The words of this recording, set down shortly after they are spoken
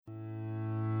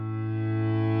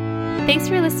Thanks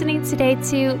for listening today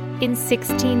to In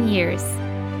 16 Years.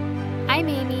 I'm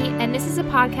Amy, and this is a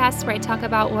podcast where I talk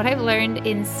about what I've learned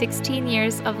in 16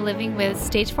 years of living with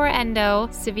stage 4 endo,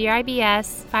 severe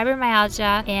IBS,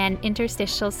 fibromyalgia, and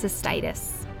interstitial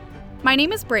cystitis. My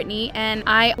name is Brittany, and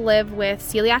I live with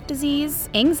celiac disease,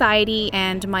 anxiety,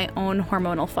 and my own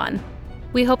hormonal fun.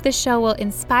 We hope this show will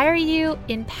inspire you,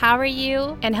 empower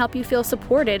you, and help you feel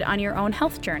supported on your own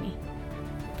health journey.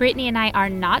 Brittany and I are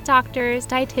not doctors,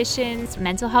 dietitians,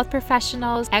 mental health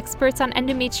professionals, experts on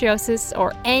endometriosis,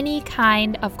 or any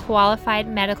kind of qualified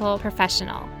medical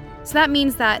professional. So that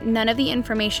means that none of the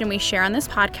information we share on this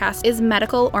podcast is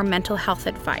medical or mental health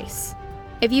advice.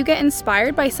 If you get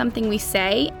inspired by something we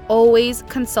say, always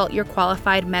consult your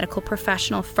qualified medical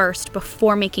professional first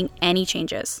before making any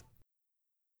changes.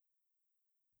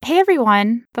 Hey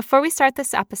everyone, before we start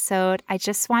this episode, I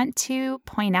just want to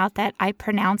point out that I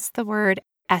pronounced the word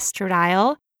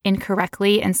estradiol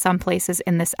incorrectly in some places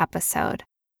in this episode.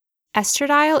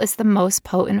 Estradiol is the most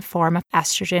potent form of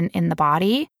estrogen in the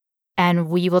body, and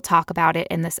we will talk about it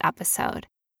in this episode.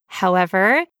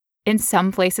 However, in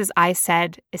some places I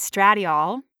said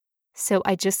estradiol, so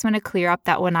I just want to clear up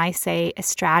that when I say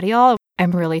estradiol,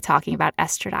 I'm really talking about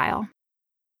estradiol.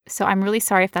 So I'm really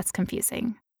sorry if that's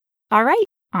confusing. All right,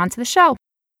 on to the show.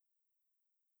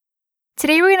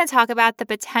 Today, we're going to talk about the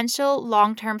potential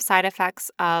long-term side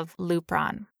effects of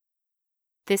Lupron.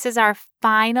 This is our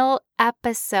final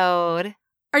episode.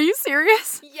 Are you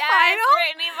serious? Yes,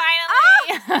 Brittany,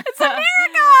 finally. Oh, it's a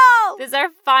miracle! This is our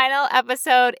final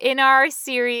episode in our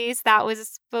series that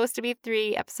was supposed to be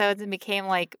 3 episodes and became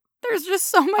like There's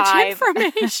just so much 5.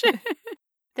 information.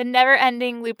 The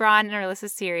never-ending Lupron and Orlissa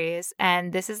series,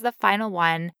 and this is the final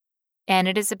one. And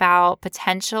it is about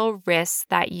potential risks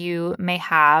that you may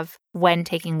have when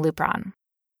taking Lupron.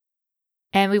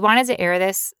 And we wanted to air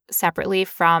this separately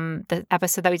from the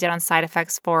episode that we did on side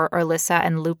effects for Orlissa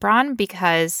and Lupron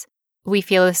because we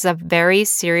feel this is a very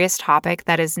serious topic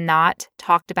that is not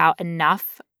talked about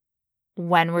enough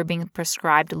when we're being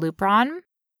prescribed Lupron.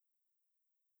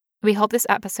 We hope this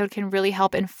episode can really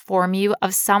help inform you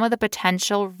of some of the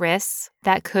potential risks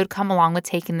that could come along with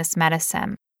taking this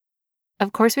medicine.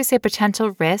 Of course, we say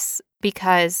potential risks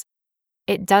because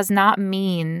it does not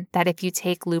mean that if you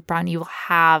take Lupron, you will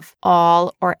have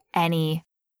all or any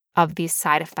of these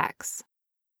side effects.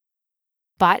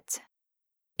 But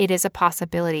it is a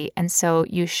possibility, and so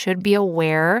you should be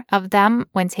aware of them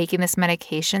when taking this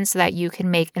medication so that you can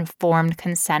make informed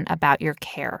consent about your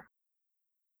care.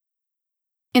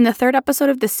 In the 3rd episode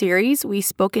of the series, we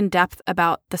spoke in depth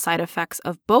about the side effects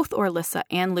of both Orlissa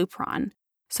and Lupron.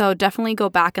 So definitely go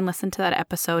back and listen to that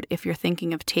episode if you're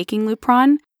thinking of taking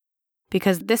Lupron,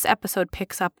 because this episode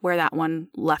picks up where that one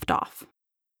left off.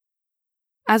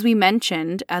 As we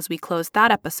mentioned as we closed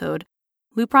that episode,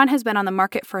 Lupron has been on the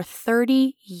market for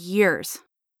 30 years,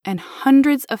 and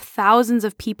hundreds of thousands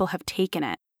of people have taken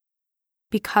it.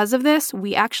 Because of this,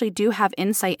 we actually do have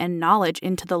insight and knowledge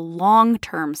into the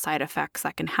long-term side effects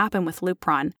that can happen with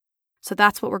Lupron. So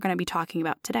that's what we're going to be talking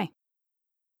about today.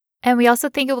 And we also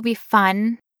think it will be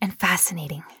fun and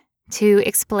fascinating to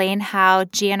explain how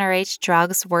GnRH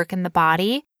drugs work in the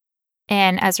body.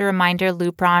 And as a reminder,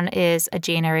 Lupron is a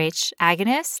GnRH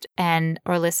agonist and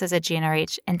Orlissa is a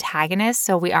GnRH antagonist.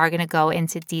 So we are going to go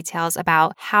into details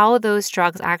about how those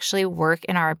drugs actually work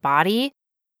in our body.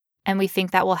 And we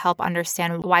think that will help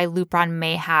understand why Lupron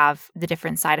may have the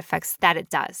different side effects that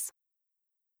it does.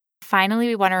 Finally,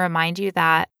 we want to remind you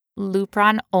that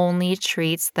Lupron only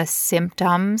treats the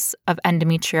symptoms of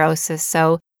endometriosis.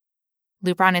 So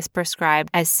Lupron is prescribed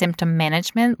as symptom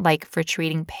management, like for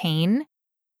treating pain,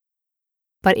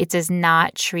 but it does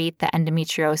not treat the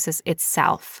endometriosis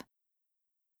itself.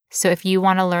 So if you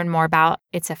want to learn more about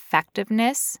its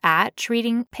effectiveness at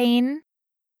treating pain,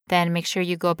 then make sure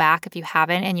you go back if you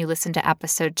haven't and you listen to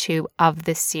episode 2 of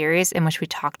this series in which we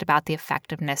talked about the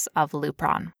effectiveness of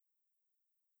Lupron.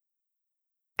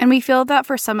 And we feel that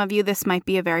for some of you, this might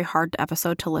be a very hard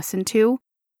episode to listen to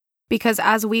because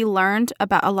as we learned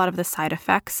about a lot of the side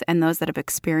effects and those that have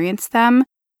experienced them,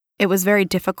 it was very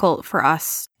difficult for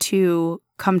us to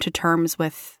come to terms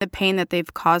with the pain that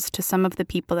they've caused to some of the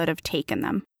people that have taken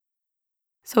them.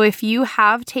 So if you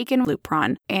have taken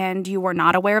Lupron and you were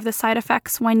not aware of the side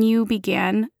effects when you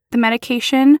began the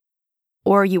medication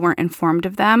or you weren't informed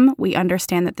of them, we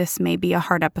understand that this may be a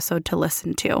hard episode to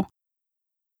listen to.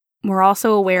 We're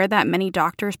also aware that many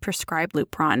doctors prescribe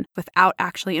Lupron without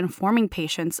actually informing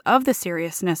patients of the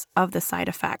seriousness of the side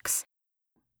effects.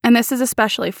 And this is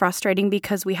especially frustrating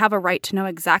because we have a right to know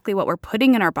exactly what we're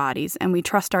putting in our bodies, and we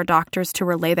trust our doctors to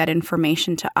relay that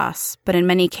information to us. But in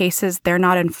many cases, they're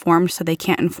not informed, so they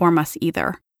can't inform us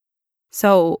either.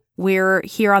 So we're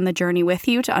here on the journey with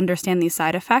you to understand these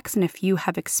side effects. And if you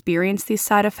have experienced these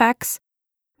side effects,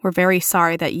 we're very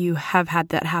sorry that you have had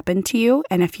that happen to you.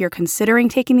 And if you're considering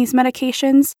taking these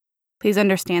medications, please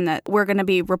understand that we're going to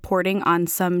be reporting on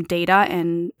some data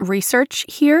and research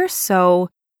here. So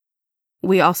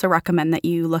we also recommend that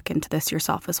you look into this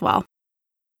yourself as well.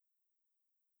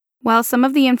 While some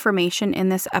of the information in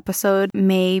this episode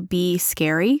may be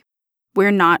scary, we're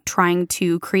not trying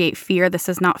to create fear. This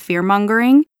is not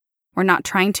fear-mongering. We're not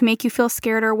trying to make you feel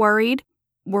scared or worried.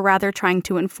 We're rather trying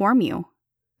to inform you.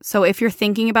 So if you're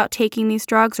thinking about taking these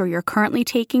drugs or you're currently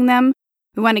taking them,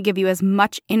 we want to give you as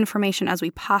much information as we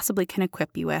possibly can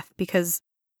equip you with, because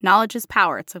knowledge is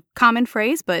power. It's a common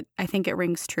phrase, but I think it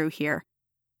rings true here.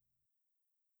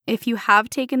 If you have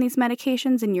taken these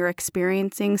medications and you're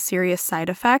experiencing serious side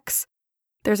effects,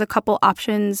 there's a couple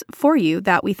options for you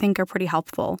that we think are pretty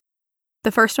helpful.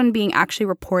 The first one being actually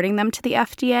reporting them to the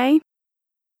FDA.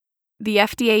 The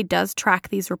FDA does track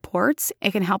these reports.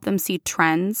 It can help them see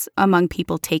trends among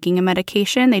people taking a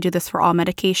medication. They do this for all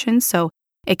medications, so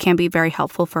it can be very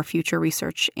helpful for future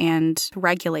research and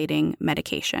regulating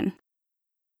medication.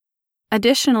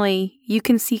 Additionally, you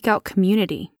can seek out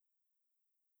community.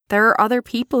 There are other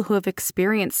people who have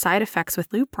experienced side effects with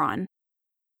Lupron.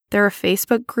 There are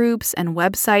Facebook groups and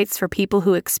websites for people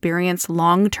who experience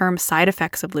long-term side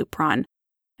effects of Lupron,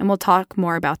 and we'll talk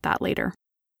more about that later.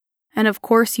 And of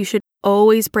course, you should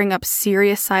always bring up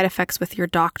serious side effects with your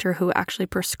doctor who actually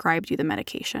prescribed you the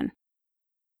medication.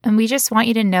 And we just want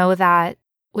you to know that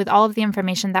with all of the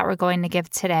information that we're going to give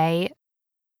today,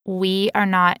 we are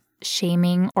not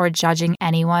shaming or judging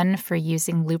anyone for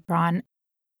using Lupron.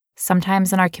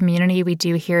 Sometimes in our community, we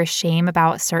do hear shame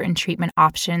about certain treatment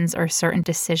options or certain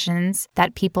decisions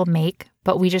that people make,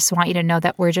 but we just want you to know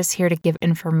that we're just here to give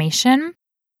information,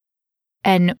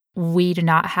 and we do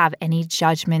not have any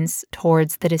judgments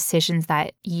towards the decisions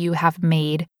that you have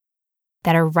made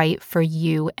that are right for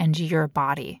you and your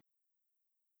body.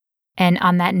 And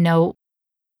on that note,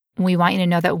 we want you to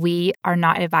know that we are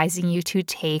not advising you to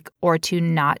take or to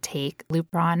not take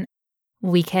Lupron.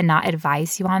 We cannot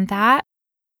advise you on that.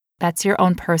 That's your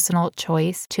own personal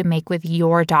choice to make with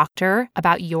your doctor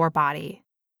about your body.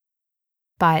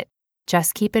 But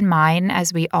just keep in mind,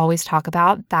 as we always talk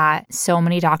about, that so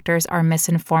many doctors are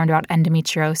misinformed about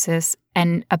endometriosis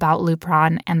and about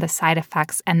Lupron and the side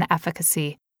effects and the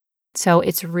efficacy. So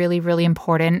it's really, really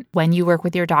important when you work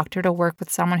with your doctor to work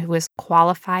with someone who is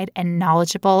qualified and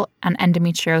knowledgeable on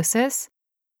endometriosis.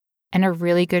 And a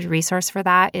really good resource for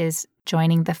that is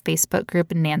joining the Facebook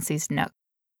group Nancy's Nook.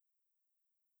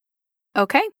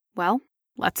 Okay, well,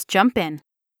 let's jump in.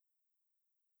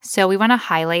 So we want to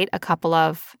highlight a couple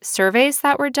of surveys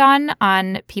that were done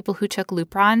on people who took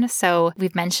Lupron. So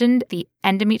we've mentioned the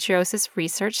Endometriosis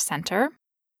Research Center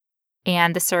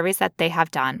and the surveys that they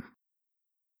have done.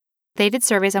 They did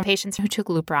surveys on patients who took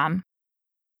Lupron.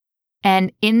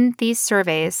 And in these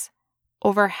surveys,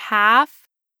 over half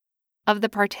of the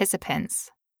participants,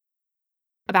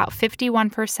 about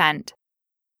 51%,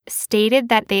 stated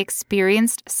that they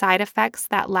experienced side effects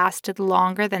that lasted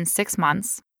longer than 6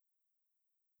 months.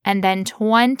 And then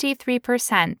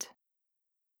 23%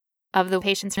 of the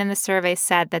patients in the survey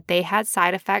said that they had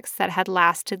side effects that had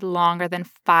lasted longer than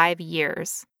 5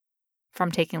 years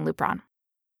from taking Lupron.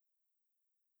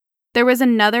 There was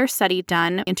another study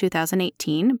done in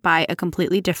 2018 by a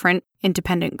completely different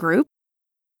independent group.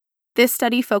 This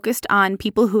study focused on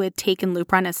people who had taken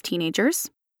Lupron as teenagers,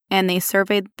 and they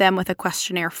surveyed them with a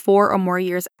questionnaire 4 or more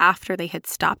years after they had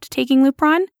stopped taking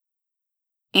Lupron.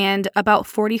 And about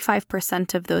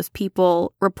 45% of those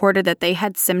people reported that they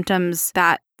had symptoms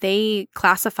that they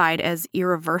classified as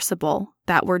irreversible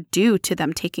that were due to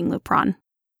them taking Lupron.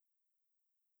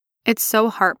 It's so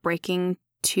heartbreaking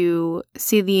to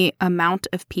see the amount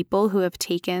of people who have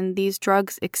taken these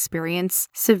drugs experience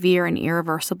severe and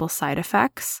irreversible side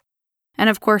effects. And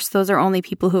of course, those are only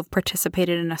people who have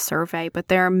participated in a survey, but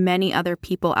there are many other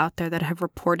people out there that have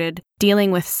reported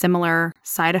dealing with similar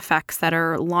side effects that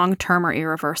are long-term or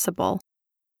irreversible.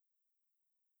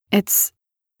 It's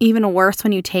even worse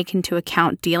when you take into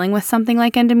account dealing with something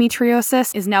like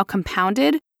endometriosis is now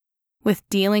compounded with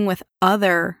dealing with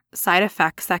other side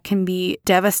effects that can be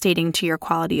devastating to your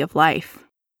quality of life.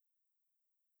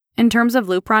 In terms of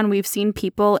Lupron, we've seen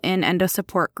people in endo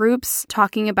support groups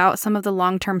talking about some of the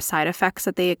long-term side effects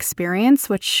that they experience,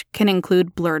 which can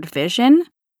include blurred vision,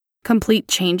 complete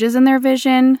changes in their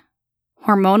vision,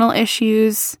 hormonal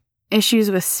issues,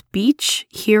 issues with speech,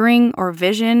 hearing, or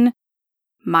vision,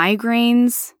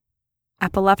 migraines,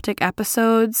 epileptic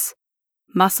episodes,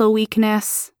 muscle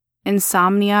weakness,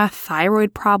 insomnia,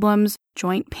 thyroid problems,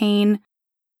 joint pain,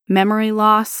 memory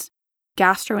loss,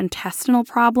 gastrointestinal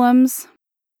problems,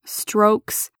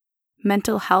 strokes,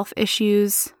 mental health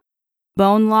issues,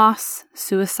 bone loss,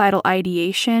 suicidal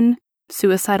ideation,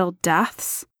 suicidal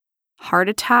deaths, heart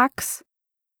attacks.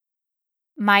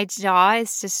 My jaw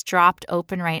is just dropped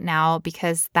open right now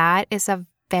because that is a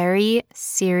very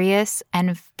serious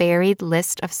and varied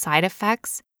list of side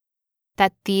effects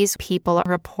that these people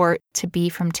report to be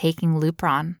from taking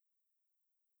Lupron.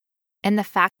 And the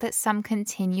fact that some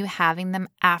continue having them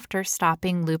after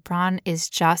stopping Lupron is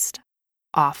just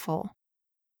awful.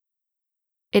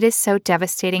 It is so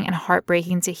devastating and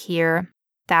heartbreaking to hear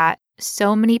that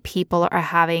so many people are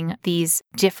having these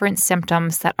different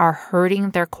symptoms that are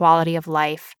hurting their quality of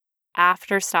life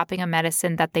after stopping a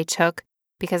medicine that they took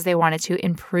because they wanted to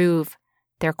improve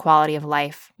their quality of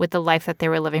life with the life that they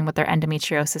were living with their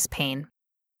endometriosis pain.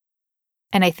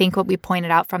 And I think what we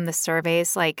pointed out from the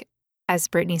surveys, like as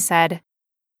Brittany said,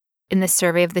 in the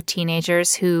survey of the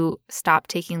teenagers who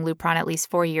stopped taking Lupron at least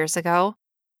 4 years ago,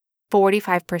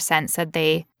 45% said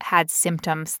they had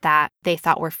symptoms that they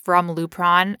thought were from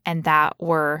Lupron and that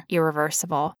were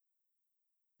irreversible.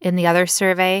 In the other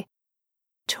survey,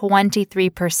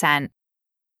 23%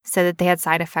 said that they had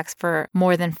side effects for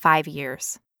more than 5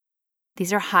 years.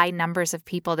 These are high numbers of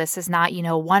people. This is not,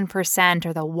 1%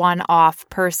 or the one-off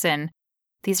person.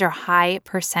 These are high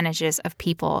percentages of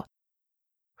people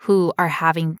who are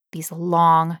having these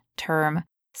long-term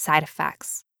side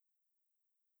effects.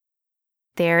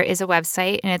 There is a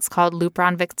website, and it's called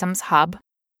Lupron Victims Hub,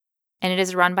 and it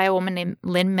is run by a woman named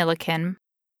Lynn Milliken.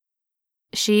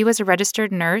 She was a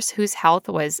registered nurse whose health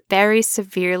was very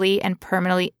severely and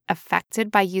permanently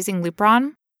affected by using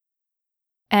Lupron,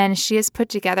 and she has put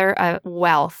together a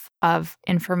wealth of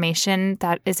information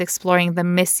that is exploring the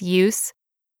misuse,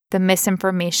 the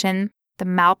misinformation, the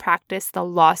malpractice, the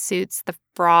lawsuits, the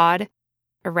fraud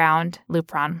around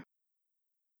Lupron.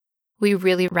 We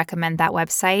really recommend that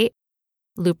website,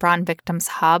 Lupron Victims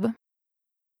Hub.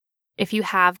 If you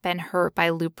have been hurt by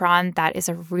Lupron, that is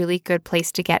a really good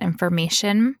place to get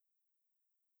information.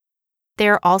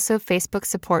 There are also Facebook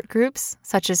support groups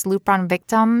such as Lupron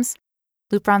Victims,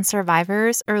 Lupron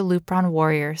Survivors, or Lupron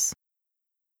Warriors.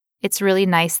 It's really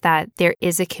nice that there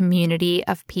is a community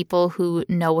of people who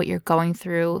know what you're going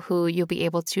through, who you'll be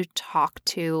able to talk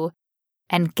to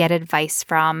and get advice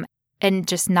from, and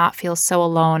just not feel so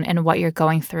alone in what you're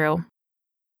going through.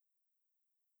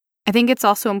 I think it's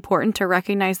also important to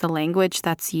recognize the language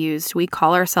that's used. We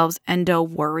call ourselves endo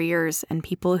warriors, and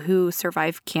people who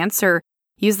survive cancer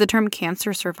use the term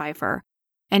cancer survivor.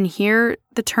 And here,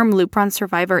 the term Lupron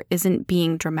survivor isn't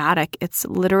being dramatic. It's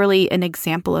literally an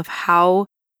example of how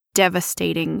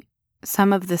devastating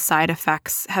some of the side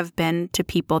effects have been to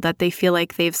people, that they feel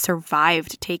like they've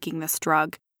survived taking this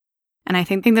drug. And I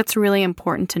think that's really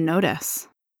important to notice.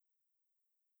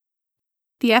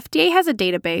 The FDA has a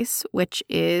database which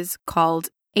is called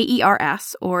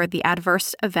AERS, or the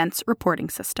Adverse Events Reporting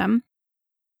System.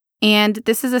 And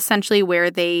this is essentially where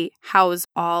they house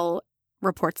all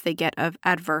reports they get of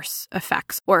adverse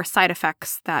effects or side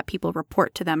effects that people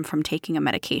report to them from taking a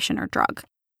medication or drug.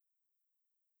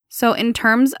 So in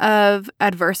terms of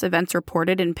adverse events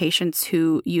reported in patients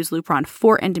who use Lupron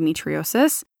for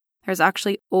endometriosis, there's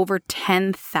actually over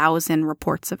 10,000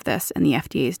 reports of this in the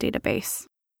FDA's database.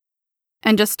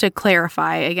 And just to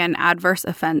clarify, again, adverse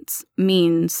events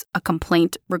means a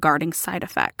complaint regarding side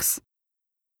effects.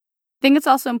 I think it's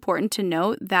also important to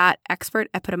note that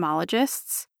expert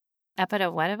epidemiologists...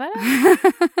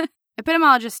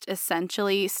 Epidemiologists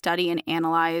essentially study and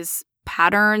analyze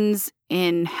patterns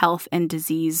in health and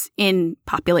disease in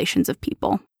populations of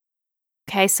people.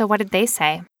 Okay, so what did they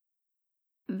say?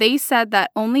 They said that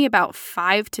only about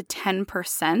 5 to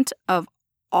 10% of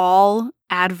all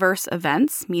adverse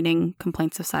events, meaning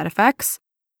complaints of side effects,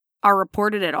 are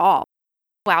reported at all.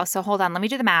 Wow, so hold on, let me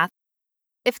do the math.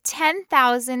 If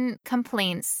 10,000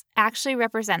 complaints actually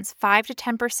represents 5 to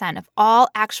 10% of all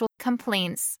actual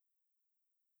complaints,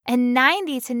 and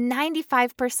 90 to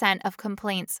 95% of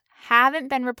complaints haven't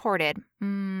been reported,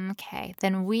 okay,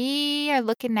 then we are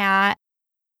looking at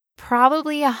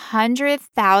probably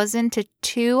 100,000 to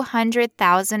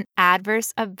 200,000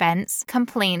 adverse events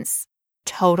complaints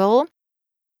total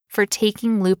for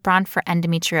taking Lupron for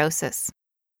endometriosis.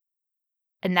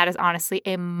 And that is honestly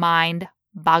a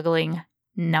mind-boggling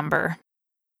number.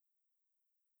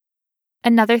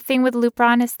 Another thing with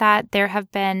Lupron is that there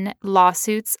have been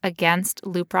lawsuits against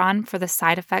Lupron for the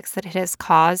side effects that it has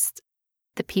caused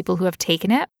the people who have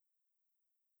taken it.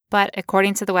 But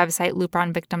according to the website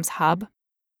Lupron Victims Hub,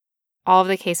 all of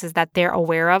the cases that they're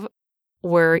aware of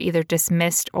were either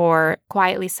dismissed or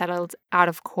quietly settled out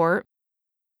of court.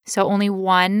 So only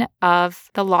one of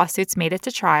the lawsuits made it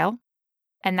to trial,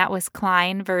 and that was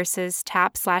Klein versus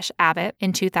TAP/Abbott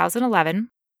in 2011.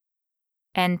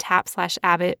 And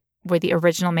TAP/Abbott were the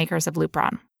original makers of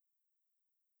Lupron.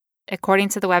 According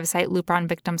to the website Lupron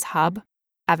Victims Hub,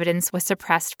 evidence was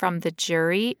suppressed from the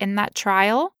jury in that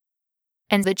trial,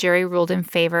 and the jury ruled in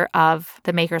favor of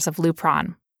the makers of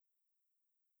Lupron.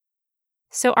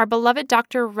 So our beloved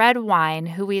Dr. Redwine,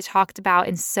 who we talked about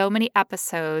in so many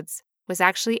episodes, was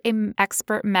actually an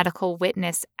expert medical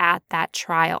witness at that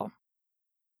trial.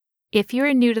 If you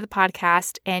are new to the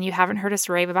podcast and you haven't heard us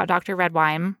rave about Dr.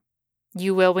 Redwine,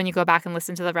 you will when you go back and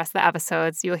listen to the rest of the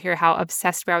episodes. You'll hear how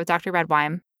obsessed we are with Dr.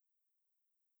 Redwine.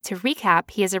 To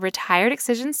recap, he is a retired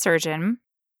excision surgeon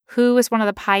who was one of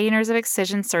the pioneers of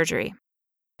excision surgery,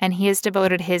 and he has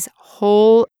devoted his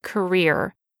whole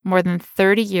career, more than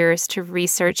 30 years, to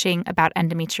researching about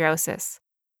endometriosis.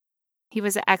 He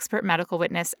was an expert medical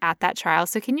witness at that trial,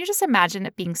 so can you just imagine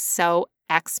it being so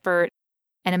expert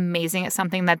and amazing at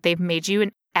something that they've made you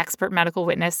an expert medical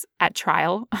witness at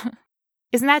trial?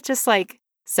 Isn't that just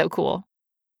so cool?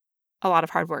 A lot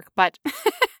of hard work, but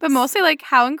but mostly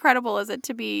how incredible is it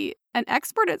to be an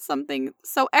expert at something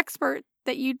so expert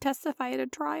that you testify at a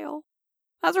trial?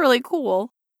 That's really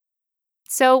cool.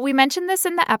 So we mentioned this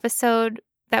in the episode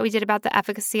that we did about the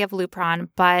efficacy of Lupron,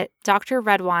 but Dr.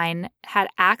 Redwine had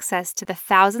access to the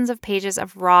thousands of pages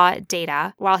of raw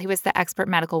data while he was the expert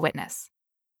medical witness.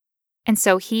 And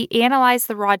so he analyzed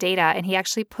the raw data, and he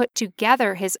actually put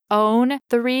together his own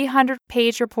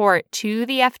 300-page report to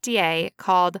the FDA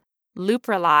called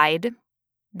Leuprolide.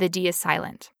 The D is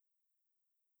silent.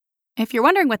 If you're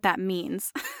wondering what that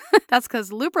means, that's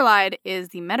because Leuprolide is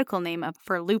the medical name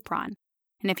for Lupron.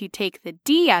 And if you take the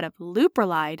D out of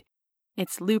Leuprolide,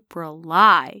 it's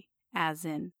Leuproli, as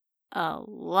in a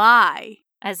lie.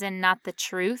 As in not the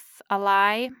truth, a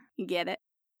lie. You get it?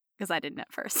 Because I didn't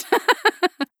at first.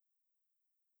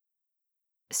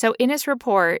 So in his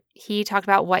report, he talked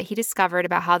about what he discovered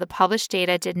about how the published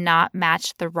data did not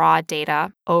match the raw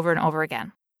data over and over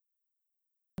again.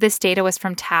 This data was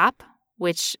from TAP,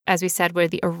 which, as we said, were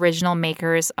the original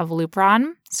makers of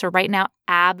Lupron. So right now,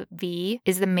 AbbVie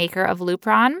is the maker of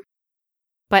Lupron,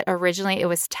 but originally it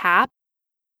was TAP.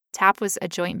 TAP was a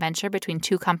joint venture between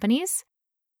two companies.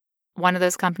 One of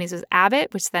those companies was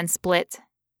Abbott, which then split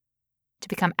to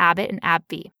become Abbott and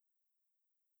AbbVie.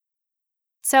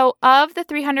 So of the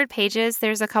 300 pages,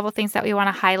 there's a couple things that we want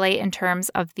to highlight in terms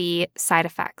of the side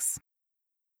effects.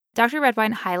 Dr.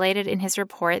 Redwine highlighted in his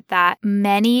report that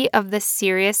many of the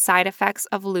serious side effects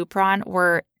of Lupron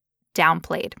were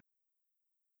downplayed.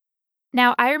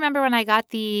 Now, I remember when I got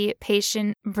the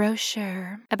patient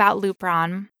brochure about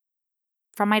Lupron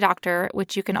from my doctor,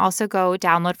 which you can also go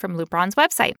download from Lupron's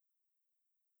website.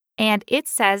 And it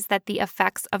says that the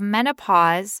effects of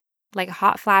menopause, like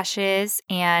hot flashes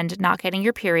and not getting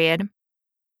your period,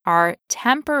 are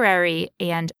temporary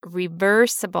and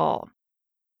reversible.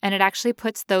 And it actually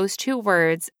puts those two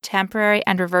words, temporary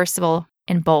and reversible,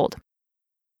 in bold.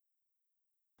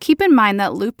 Keep in mind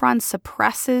that Lupron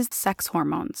suppresses sex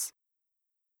hormones.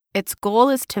 Its goal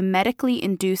is to medically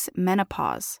induce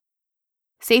menopause.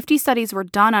 Safety studies were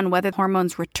done on whether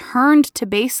hormones returned to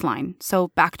baseline, so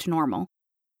back to normal,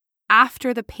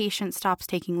 after the patient stops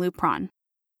taking Lupron.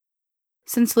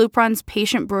 Since Lupron's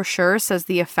patient brochure says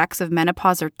the effects of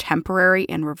menopause are temporary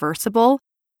and reversible,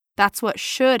 that's what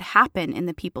should happen in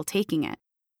the people taking it.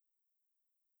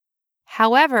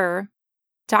 However,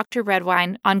 Dr.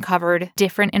 Redwine uncovered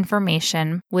different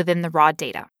information within the raw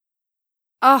data.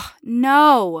 Oh,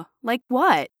 no. Like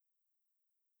what?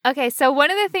 Okay, so one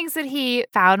of the things that he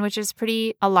found, which is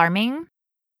pretty alarming,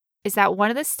 is that one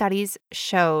of the studies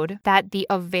showed that the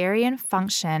ovarian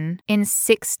function in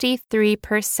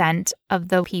 63% of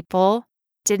the people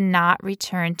did not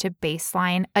return to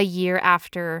baseline a year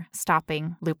after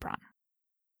stopping Lupron.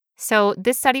 So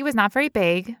this study was not very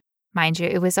big. Mind you,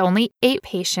 it was only 8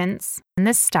 patients in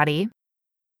this study.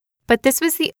 But this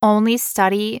was the only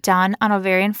study done on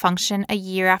ovarian function a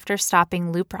year after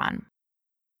stopping Lupron.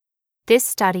 This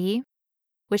study,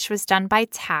 which was done by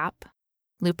TAP,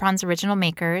 Lupron's original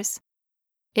makers,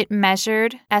 it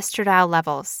measured estradiol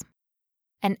levels.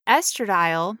 And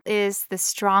estradiol is the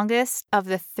strongest of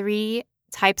the 3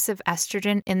 types of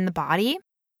estrogen in the body.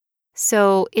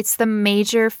 So it's the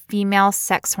major female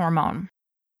sex hormone.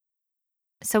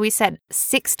 So we said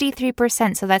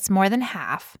 63%, so that's more than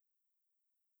half.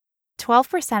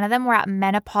 12% of them were at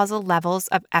menopausal levels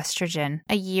of estrogen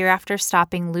a year after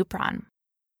stopping Lupron.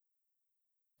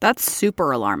 That's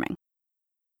super alarming.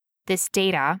 This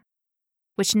data,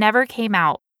 which never came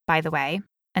out, by the way,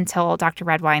 until Dr.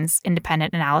 Redwine's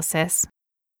independent analysis,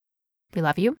 We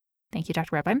love you. Thank you,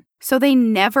 Dr. Redwine. So they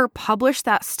never published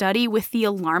that study with the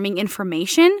alarming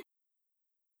information?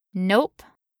 Nope.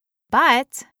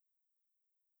 But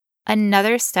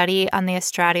another study on the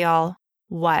estradiol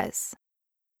was.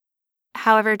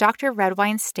 However, Dr.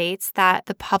 Redwine states that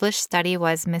the published study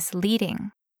was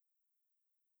misleading.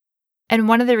 And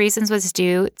one of the reasons was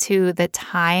due to the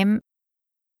time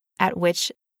at which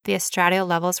the estradiol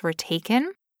levels were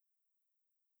taken,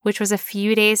 which was a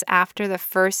few days after the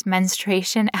first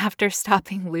menstruation after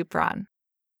stopping Lupron.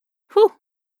 Whew.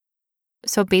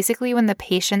 So basically, when the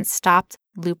patient stopped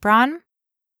Lupron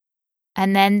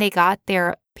and then they got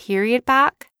their period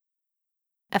back,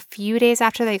 a few days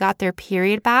after they got their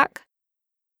period back,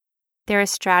 their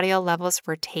estradiol levels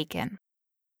were taken.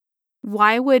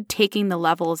 Why would taking the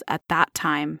levels at that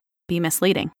time be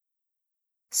misleading?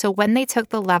 So when they took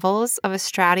the levels of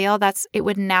estradiol, it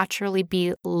would naturally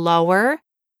be lower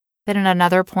than at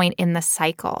another point in the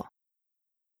cycle.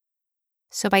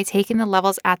 So by taking the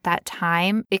levels at that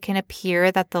time, it can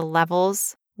appear that the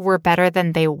levels were better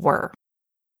than they were.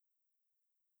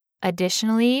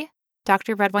 Additionally,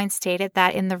 Dr. Redwine stated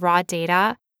that in the raw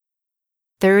data,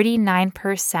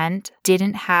 39%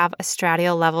 didn't have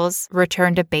estradiol levels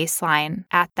return to baseline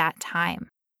at that time.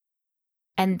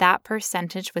 And that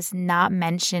percentage was not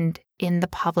mentioned in the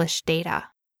published data.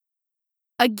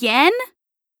 Again?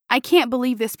 I can't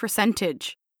believe this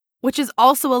percentage, which is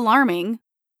also alarming,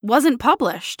 wasn't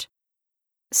published.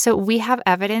 So we have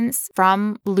evidence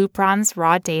from Lupron's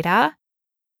raw data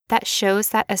that shows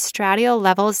that estradiol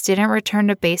levels didn't return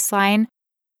to baseline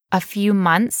a few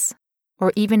months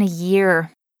or even a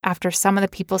year after some of the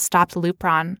people stopped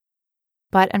Lupron.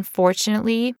 But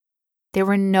unfortunately, there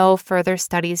were no further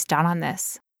studies done on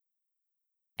this.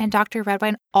 And Dr.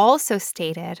 Redwine also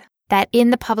stated that in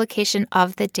the publication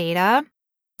of the data,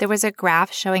 there was a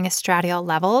graph showing estradiol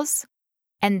levels,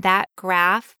 and that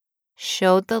graph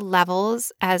showed the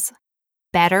levels as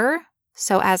better,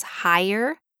 so as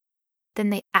higher than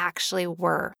they actually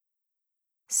were.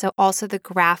 So also the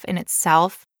graph in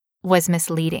itself was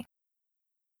misleading.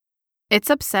 It's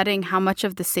upsetting how much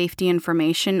of the safety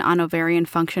information on ovarian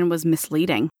function was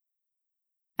misleading.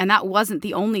 And that wasn't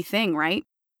the only thing, right?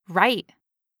 Right.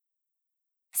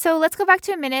 So let's go back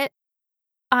to a minute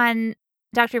on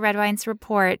Dr. Redwine's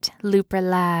report,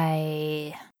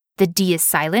 Lupron. The D is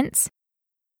silence.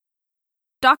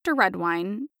 Dr.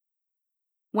 Redwine,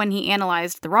 when he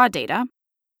analyzed the raw data,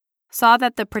 saw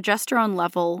that the progesterone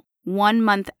level 1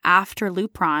 month after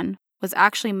Lupron was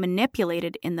actually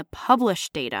manipulated in the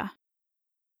published data.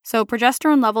 So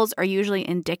progesterone levels are usually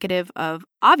indicative of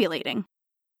ovulating.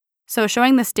 So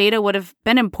showing this data would have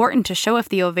been important to show if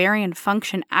the ovarian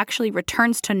function actually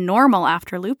returns to normal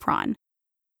after Lupron.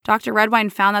 Dr. Redwine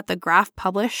found that the graph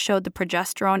published showed the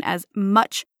progesterone as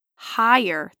much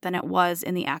higher than it was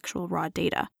in the actual raw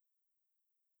data.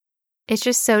 It's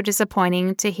just so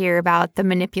disappointing to hear about the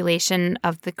manipulation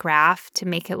of the graph to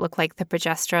make it look like the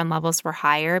progesterone levels were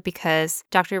higher, because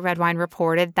Dr. Redwine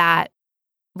reported that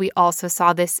we also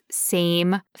saw this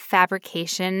same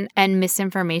fabrication and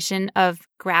misinformation of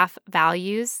graph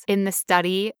values in the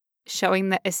study showing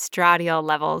the estradiol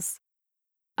levels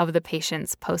of the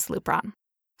patients post-Lupron.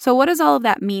 So what does all of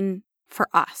that mean for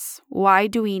us? Why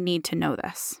do we need to know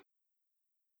this?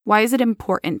 Why is it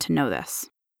important to know this?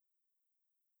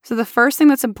 So the first thing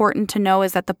that's important to know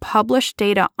is that the published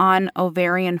data on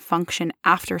ovarian function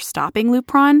after stopping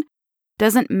Lupron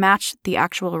doesn't match the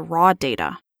actual raw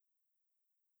data.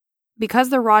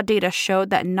 Because the raw data showed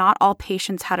that not all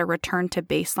patients had a return to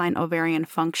baseline ovarian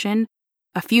function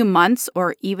a few months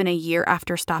or even a year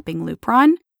after stopping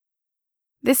Lupron,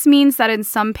 this means that in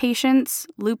some patients,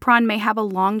 Lupron may have a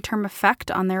long-term effect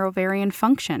on their ovarian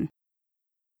function.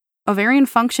 Ovarian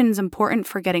function is important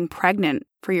for getting pregnant,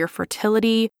 for your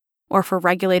fertility, or for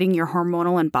regulating your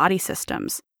hormonal and body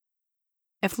systems.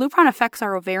 If Lupron affects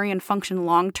our ovarian function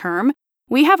long-term,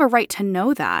 we have a right to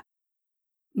know that.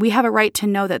 We have a right to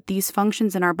know that these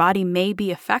functions in our body may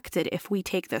be affected if we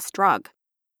take this drug.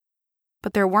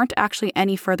 But there weren't actually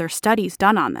any further studies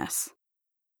done on this.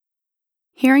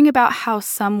 Hearing about how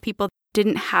some people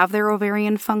didn't have their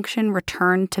ovarian function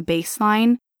return to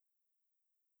baseline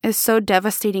is so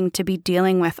devastating to be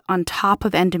dealing with on top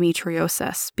of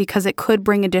endometriosis, because it could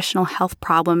bring additional health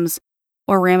problems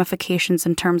or ramifications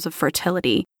in terms of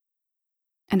fertility.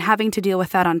 And having to deal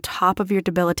with that on top of your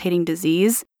debilitating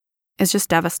disease is just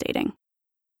devastating.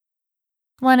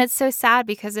 Well, and it's so sad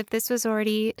because if this was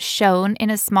already shown in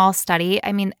a small study,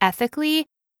 I mean, ethically,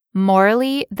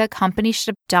 morally, the company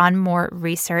should have done more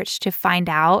research to find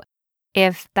out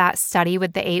if that study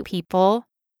with the 8 people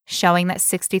showing that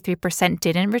 63%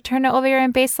 didn't return to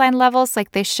ovarian baseline levels,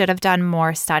 like they should have done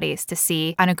more studies to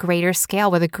see on a greater scale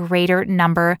with a greater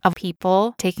number of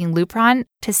people taking Lupron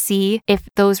to see if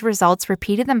those results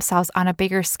repeated themselves on a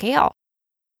bigger scale.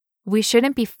 We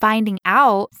shouldn't be finding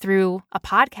out through a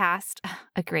podcast,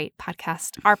 a great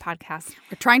podcast, our podcast.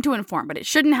 We're trying to inform, but it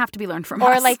shouldn't have to be learned from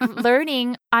us. Or like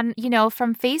learning on,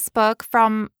 from Facebook,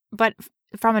 from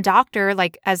a doctor,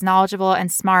 like as knowledgeable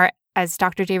and smart as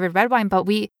Dr. David Redwine, but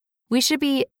we should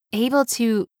be able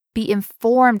to be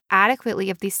informed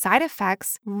adequately of these side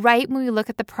effects right when we look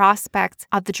at the prospect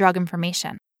of the drug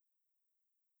information.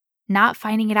 Not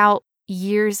finding it out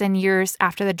years and years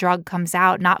after the drug comes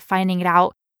out, not finding it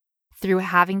out through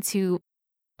having to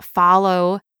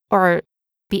follow or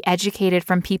be educated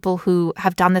from people who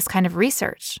have done this kind of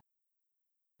research.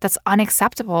 That's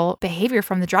unacceptable behavior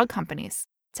from the drug companies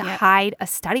to hide a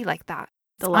study like that.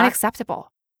 It's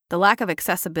unacceptable. The lack of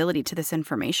accessibility to this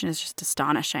information is just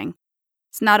astonishing.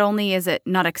 It's not only is it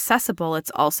not accessible,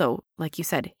 it's also, like you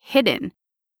said, hidden.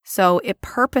 So it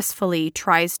purposefully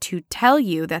tries to tell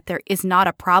you that there is not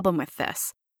a problem with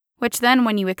this, which then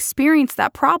when you experience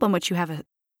that problem, which you have a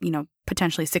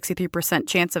potentially 63%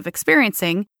 chance of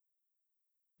experiencing,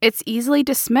 it's easily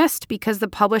dismissed because the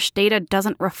published data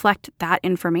doesn't reflect that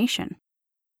information.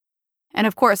 And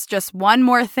of course, just one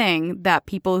more thing that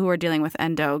people who are dealing with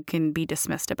endo can be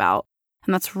dismissed about,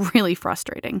 and that's really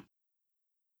frustrating.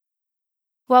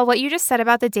 Well, what you just said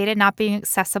about the data not being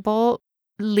accessible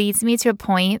leads me to a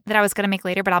point that I was going to make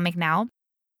later, but I'll make now.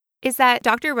 Is that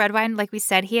Dr. Redwine, like we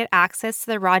said, he had access to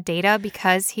the raw data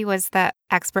because he was the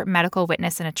expert medical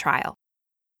witness in a trial,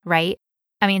 right?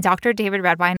 I mean, Dr. David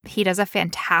Redwine, he does a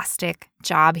fantastic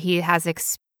job. He has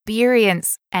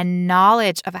experience and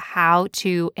knowledge of how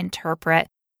to interpret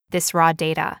this raw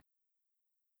data.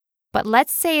 But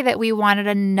let's say that we wanted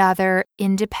another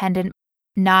independent,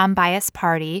 non-biased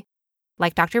party,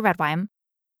 like Dr. Redwine,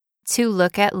 to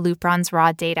look at Lupron's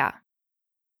raw data.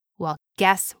 Well,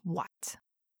 guess what?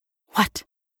 What?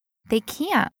 They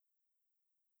can't.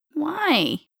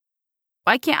 Why?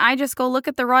 Why can't I just go look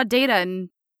at the raw data and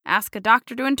ask a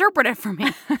doctor to interpret it for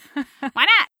me? Why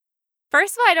not?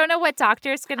 First of all, I don't know what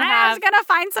doctor is going to have. I was going to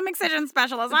find some excision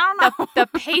specialist. I don't know. The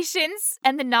patience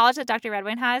and the knowledge that Dr.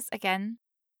 Redwine has. Again,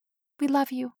 we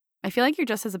love you. I feel like you're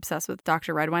just as obsessed with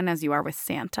Dr. Redwine as you are with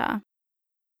Santa.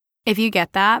 If you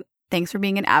get that, thanks for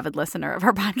being an avid listener of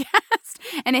our podcast.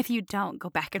 And if you don't, go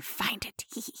back and find it.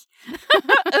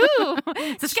 Ooh.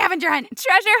 It's a scavenger hunt.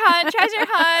 Treasure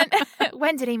hunt.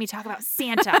 When did Amy talk about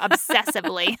Santa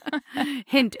obsessively?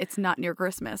 Hint, it's not near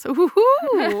Christmas.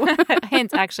 Ooh.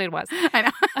 Hint, actually it was. I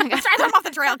know. Let's try something off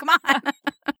the trail. Come on.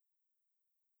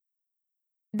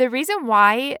 The reason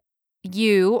why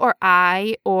you or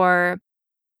I or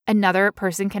another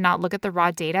person cannot look at the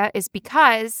raw data is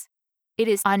because it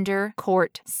is under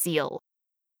court seal.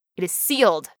 It is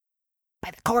sealed by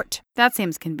the court. That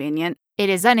seems convenient. It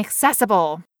is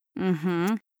inaccessible.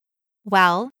 Mm-hmm.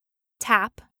 Well,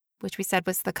 TAP, which we said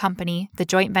was the company, the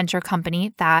joint venture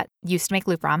company that used to make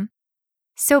Lupron.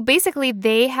 So basically,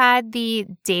 they had the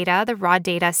data, the raw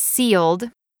data,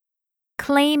 sealed,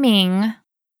 claiming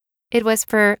it was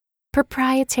for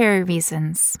proprietary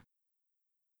reasons.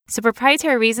 So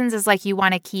proprietary reasons is like you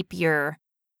want to keep your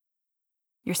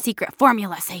secret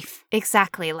formula safe.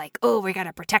 Exactly. Like, oh, we got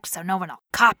to protect so no one will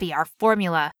copy our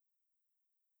formula.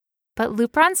 But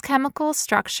Lupron's chemical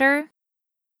structure,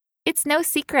 it's no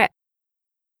secret.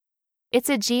 It's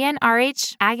a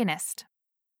GnRH agonist.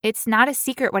 It's not a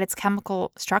secret what its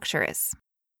chemical structure is.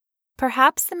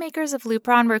 Perhaps the makers of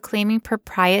Lupron were claiming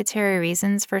proprietary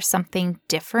reasons for something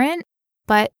different,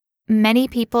 but many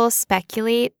people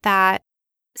speculate that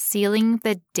sealing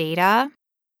the data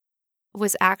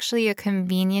was actually a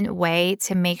convenient way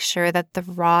to make sure that the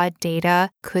raw data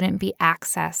couldn't be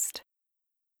accessed.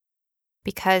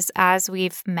 Because as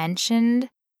we've mentioned,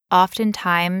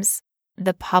 oftentimes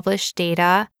the published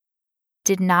data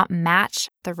did not match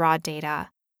the raw data.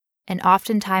 And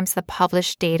oftentimes the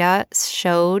published data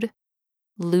showed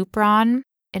Lupron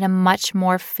in a much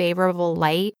more favorable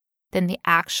light than the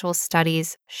actual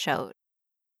studies showed.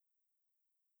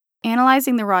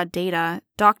 Analyzing the raw data,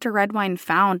 Dr. Redwine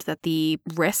found that the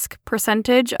risk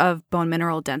percentage of bone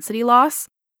mineral density loss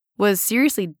was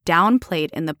seriously downplayed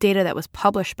in the data that was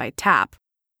published by TAP.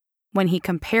 When he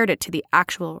compared it to the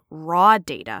actual raw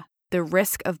data, the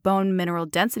risk of bone mineral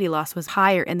density loss was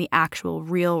higher in the actual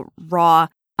real, raw,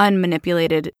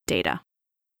 unmanipulated data.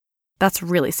 That's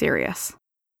really serious.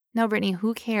 No, Brittany,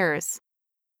 who cares?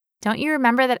 Don't you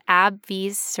remember that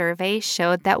AbbVie's survey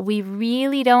showed that we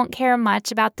really don't care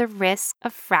much about the risk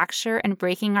of fracture and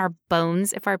breaking our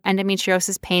bones if our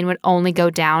endometriosis pain would only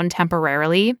go down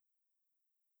temporarily?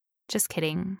 Just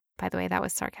kidding. By the way, that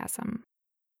was sarcasm.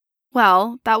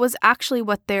 Well, that was actually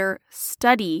what their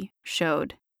study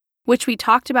showed, which we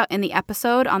talked about in the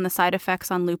episode on the side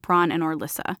effects on Lupron and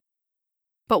Orilissa.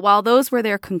 But while those were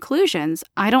their conclusions,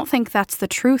 I don't think that's the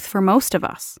truth for most of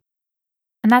us.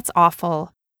 And that's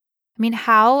awful. I mean,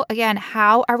 how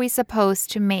are we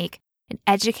supposed to make an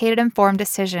educated, informed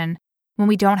decision when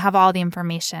we don't have all the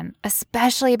information,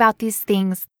 especially about these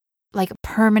things like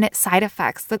permanent side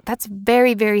effects? That's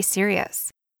very, very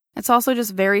serious. It's also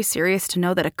just very serious to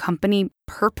know that a company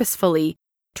purposefully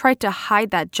tried to hide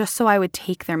that just so I would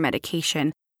take their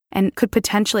medication and could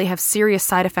potentially have serious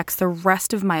side effects the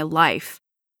rest of my life.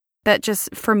 That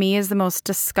just, for me, is the most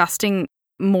disgusting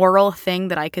moral thing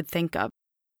that I could think of.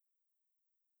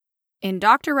 In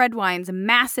Dr. Redwine's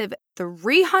massive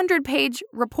 300-page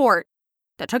report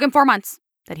that took him 4 months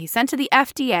that he sent to the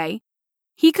FDA,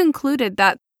 he concluded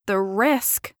that the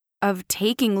risk of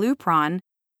taking Lupron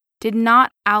did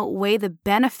not outweigh the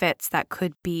benefits that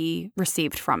could be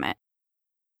received from it.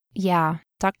 Yeah,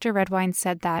 Dr. Redwine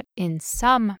said that in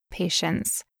some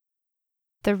patients,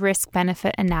 the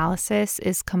risk-benefit analysis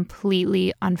is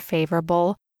completely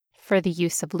unfavorable for the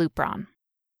use of Lupron.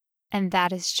 And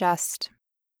that is just,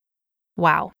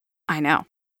 wow. I know.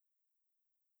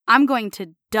 I'm going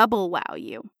to double wow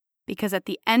you, because at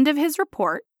the end of his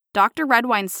report, Dr.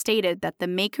 Redwine stated that the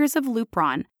makers of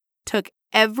Lupron took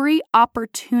every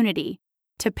opportunity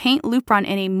to paint Lupron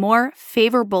in a more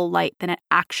favorable light than it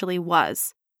actually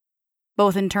was,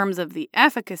 both in terms of the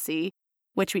efficacy,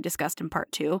 which we discussed in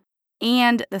part 2,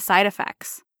 and the side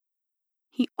effects.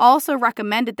 He also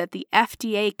recommended that the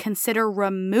FDA consider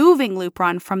removing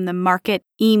Lupron from the market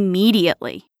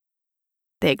immediately.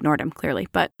 They ignored him, clearly,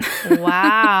 but...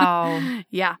 Wow.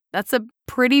 Yeah, that's a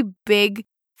pretty big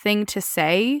thing to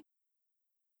say,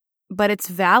 but it's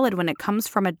valid when it comes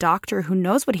from a doctor who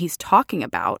knows what he's talking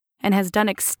about and has done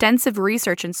extensive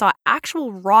research and saw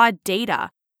actual raw data.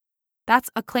 That's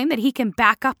a claim that he can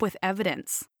back up with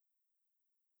evidence.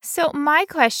 So my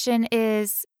question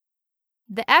is,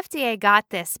 the FDA got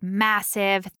this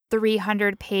massive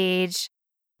 300-page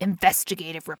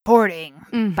investigative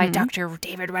reporting by Dr.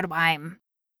 David Redwine.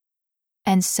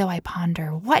 And so I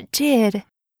ponder, what did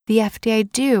the FDA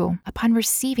do upon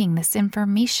receiving this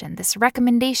information, this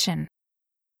recommendation?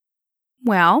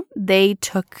 Well, they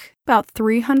took about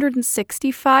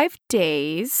 365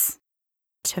 days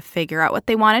to figure out what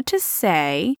they wanted to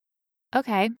say.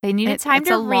 Okay, they needed time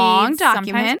to read. It's a long document.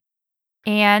 Sometimes,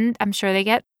 and I'm sure they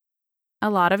get a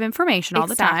lot of information all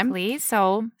the time. Exactly.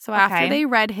 So after they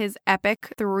read his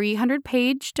epic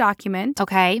 300-page document,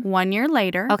 1 year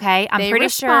later, I'm pretty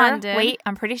sure I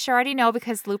already know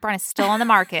because Lupron is still on the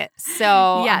market.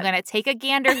 So I'm going to take a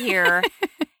gander here,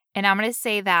 and I'm going to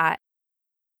say that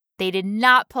they did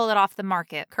not pull it off the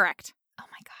market. Correct. Oh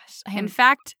my gosh. In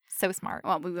fact, so smart.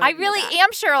 Well, I really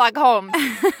am Sherlock Holmes.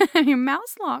 You're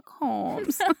Mouselock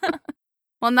Holmes.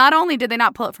 Well, not only did they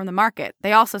not pull it from the market,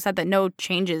 they also said that no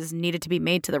changes needed to be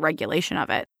made to the regulation of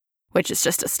it, which is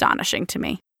just astonishing to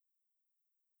me.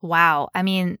 Wow. I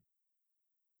mean,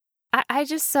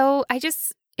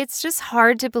 it's just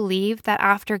hard to believe that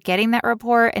after getting that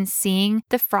report and seeing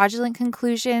the fraudulent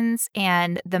conclusions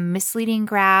and the misleading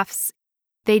graphs,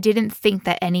 they didn't think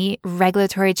that any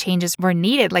regulatory changes were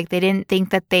needed. Like, they didn't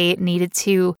think that they needed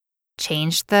to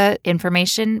change the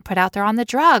information put out there on the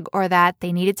drug, or that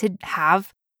they needed to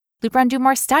have Lupron do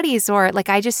more studies, or it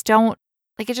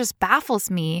just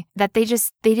baffles me that they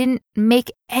didn't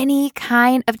make any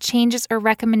kind of changes or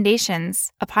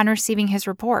recommendations upon receiving his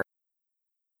report.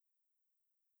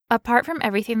 Apart from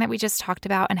everything that we just talked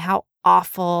about and how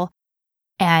awful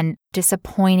and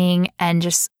disappointing and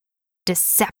just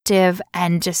deceptive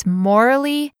and just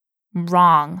morally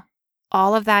wrong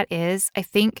all of that is, I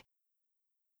think,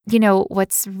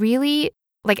 what's really,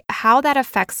 how that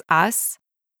affects us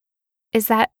is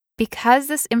that because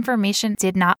this information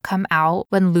did not come out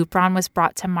when Lupron was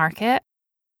brought to market,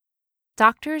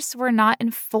 doctors were not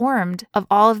informed of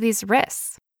all of these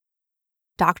risks.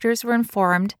 Doctors were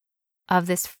informed of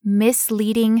this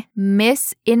misleading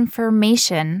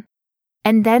misinformation,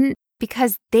 and then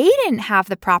because they didn't have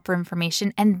the proper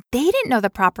information and they didn't know the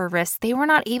proper risks, they were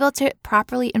not able to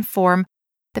properly inform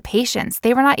the patients.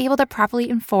 They were not able to properly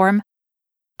inform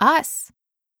us.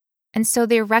 And so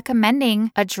they're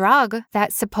recommending a drug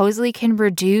that supposedly can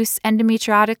reduce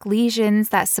endometriotic lesions,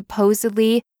 that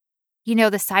supposedly,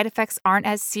 the side effects aren't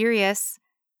as serious,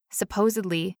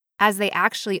 supposedly, as they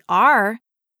actually are.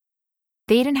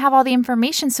 they didn't have all the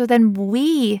information. So then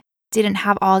we didn't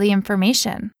have all the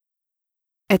information.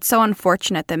 It's so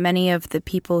unfortunate that many of the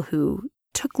people who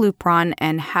took Lupron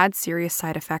and had serious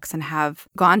side effects and have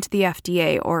gone to the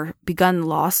FDA or begun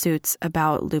lawsuits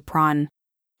about Lupron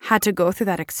had to go through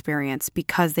that experience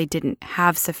because they didn't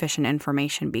have sufficient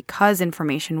information, because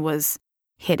information was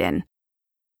hidden.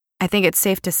 I think it's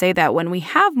safe to say that when we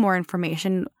have more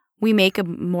information, we make a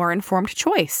more informed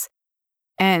choice.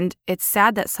 And it's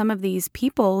sad that some of these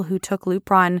people who took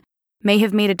Lupron may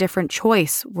have made a different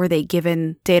choice were they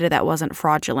given data that wasn't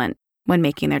fraudulent when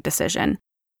making their decision.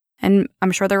 And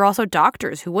I'm sure there are also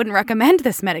doctors who wouldn't recommend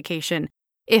this medication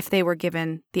if they were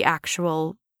given the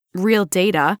actual real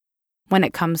data when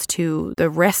it comes to the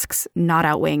risks not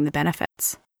outweighing the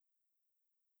benefits.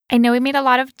 I know we made a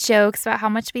lot of jokes about how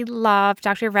much we love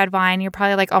Dr. Redwine. You're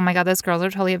probably like, oh my God, those girls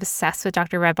are totally obsessed with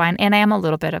Dr. Redwine. And I am a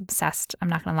little bit obsessed. I'm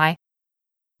not going to lie.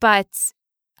 But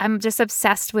I'm just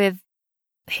obsessed with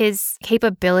his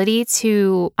capability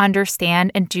to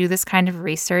understand and do this kind of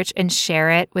research and share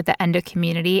it with the endo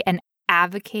community and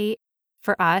advocate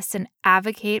for us and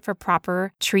advocate for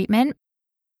proper treatment.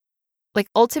 Like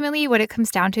ultimately what it comes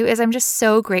down to is I'm just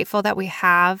so grateful that we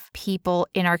have people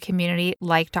in our community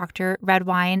like Dr.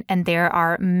 Redwine, and there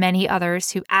are many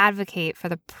others who advocate for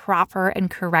the proper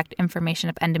and correct information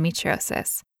of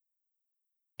endometriosis.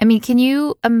 I mean, can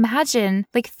you imagine,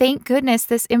 like, thank goodness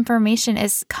this information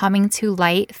is coming to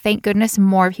light. Thank goodness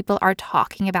more people are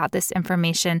talking about this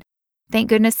information. Thank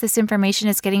goodness this information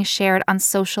is getting shared on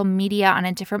social media,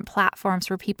 on different platforms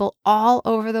where people all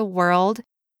over the world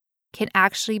can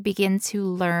actually begin to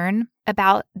learn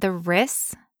about the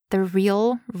risks, the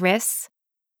real risks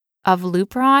of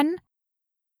Lupron,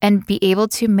 and be able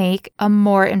to make a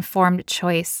more informed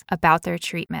choice about their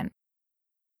treatment.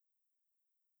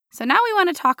 So now we want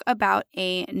to talk about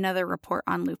another report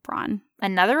on Lupron.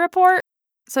 Another report?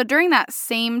 So during that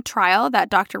same trial that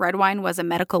Dr. Redwine was a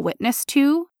medical witness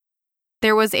to,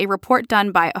 there was a report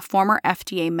done by a former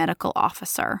FDA medical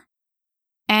officer.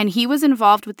 And he was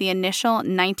involved with the initial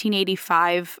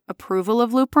 1985 approval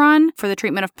of Lupron for the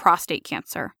treatment of prostate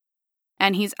cancer.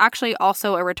 And he's actually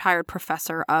also a retired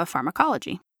professor of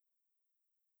pharmacology.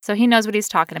 So he knows what he's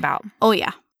talking about. Oh,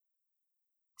 yeah.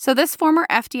 So this former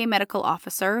FDA medical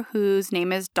officer, whose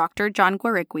name is Dr. John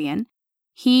Guarigian,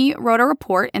 he wrote a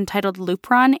report entitled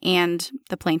Lupron and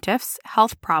the Plaintiff's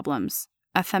Health Problems,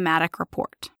 a thematic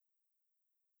report.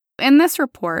 In this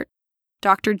report,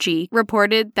 Dr. G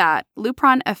reported that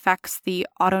Lupron affects the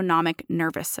autonomic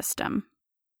nervous system.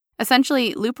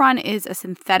 Essentially, Lupron is a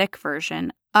synthetic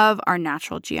version of our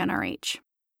natural GnRH.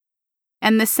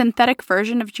 And this synthetic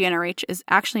version of GnRH is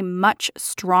actually much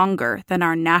stronger than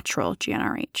our natural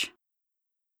GnRH.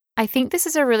 I think this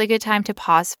is a really good time to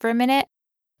pause for a minute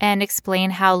and explain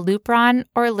how Lupron,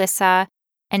 Orilissa,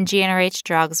 and GnRH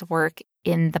drugs work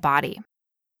in the body.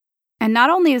 And not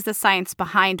only is the science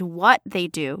behind what they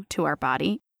do to our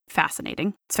body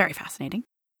fascinating, it's very fascinating,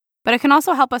 but it can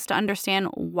also help us to understand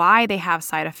why they have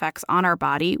side effects on our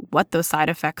body, what those side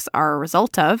effects are a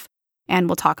result of, and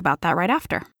we'll talk about that right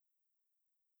after.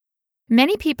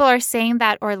 Many people are saying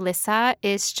that Orilissa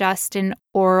is just an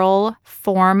oral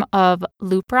form of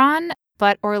Lupron,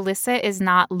 but Orilissa is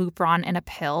not Lupron in a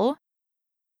pill.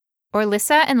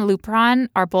 Orilissa and Lupron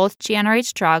are both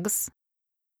GnRH drugs,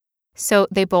 so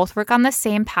they both work on the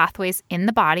same pathways in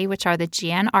the body, which are the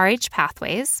GnRH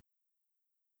pathways.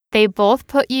 They both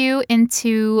put you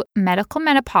into medical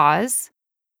menopause,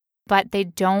 but they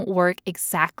don't work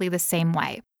exactly the same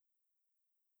way.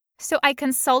 So I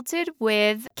consulted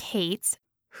with Kate,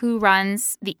 who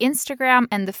runs the Instagram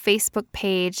and the Facebook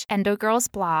page Endo Girls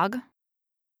blog.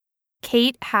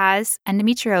 Kate has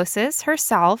endometriosis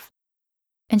herself,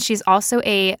 and she's also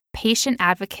a patient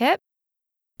advocate,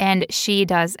 and she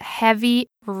does heavy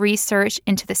research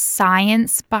into the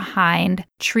science behind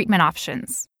treatment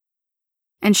options.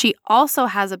 And she also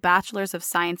has a bachelor's of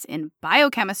science in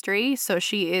biochemistry, so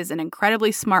she is an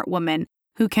incredibly smart woman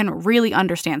who can really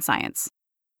understand science.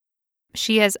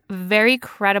 She has very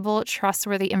credible,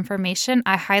 trustworthy information.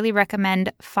 I highly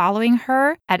recommend following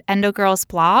her at Endo Girls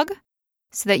blog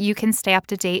so that you can stay up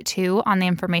to date too on the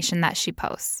information that she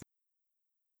posts.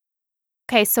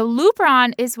 Okay, so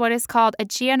Lupron is what is called a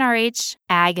GnRH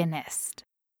agonist.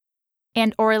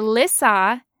 And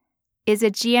Orilissa is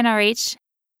a GnRH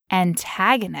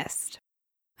antagonist.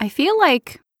 I feel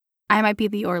like I might be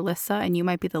the Orilissa and you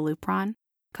might be the Lupron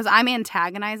because I'm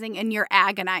antagonizing and you're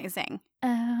agonizing.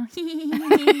 Oh,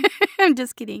 I'm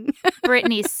just kidding.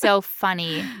 Brittany's so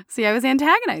funny. See, I was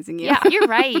antagonizing you. Yeah, you're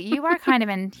right. You're kind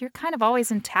of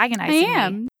always antagonizing I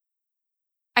am. me.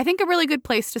 I think a really good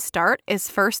place to start is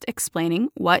first explaining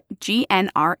what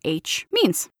GnRH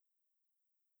means.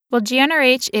 Well,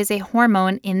 GnRH is a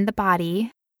hormone in the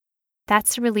body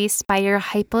that's released by your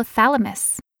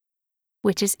hypothalamus,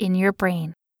 which is in your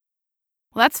brain.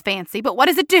 Well, that's fancy, but what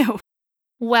does it do?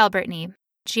 Well, Brittany,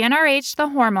 GnRH, the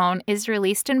hormone, is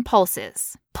released in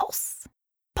pulses. Pulse.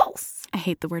 Pulse. I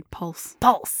hate the word pulse.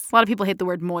 Pulse. A lot of people hate the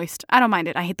word moist. I don't mind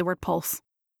it. I hate the word pulse.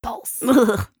 Pulse.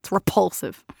 Ugh, it's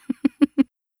repulsive.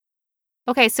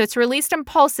 Okay, so it's released in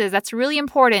pulses. That's really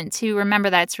important to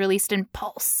remember that it's released in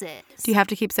pulses. Do you have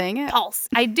to keep saying it? Pulse.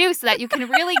 I do, so that you can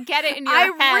really get it in your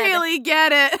head. I really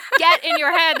get it. Get in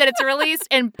your head that it's released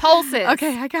in pulses.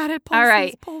 Okay, I got it. Pulses, all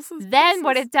right. Pulses. Then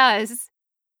what it does,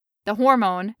 the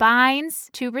hormone binds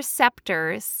to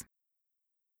receptors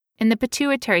in the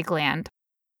pituitary gland,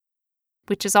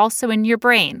 which is also in your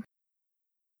brain.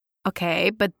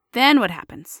 Okay, but then what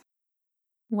happens?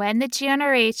 When the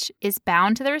GnRH is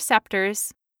bound to the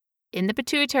receptors in the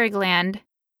pituitary gland,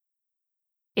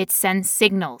 it sends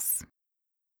signals.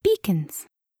 Beacons.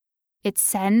 It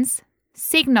sends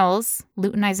signals,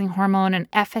 luteinizing hormone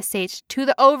and FSH, to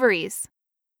the ovaries.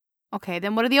 Okay,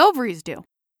 then what do the ovaries do?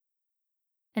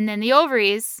 And then the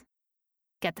ovaries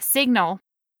get the signal.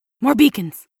 More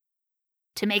beacons.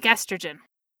 To make estrogen.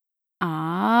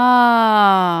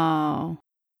 Oh.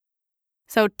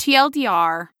 So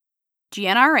TLDR,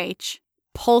 GnRH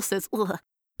pulses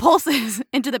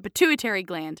into the pituitary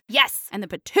gland. Yes. And the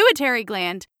pituitary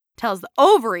gland tells the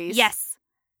ovaries. Yes.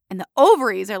 And the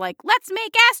ovaries are like, let's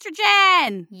make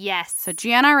estrogen. Yes. So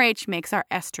GnRH makes our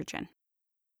estrogen.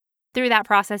 Through that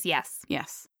process, yes.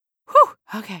 Yes. Whew.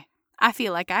 Okay. I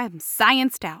feel like I'm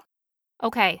scienced out.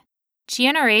 Okay.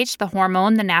 GnRH, the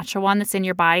hormone, the natural one that's in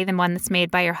your body, the one that's made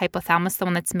by your hypothalamus, the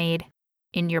one that's made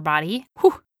in your body,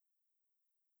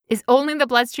 is only in the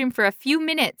bloodstream for a few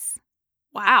minutes.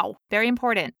 Wow. Very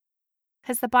important.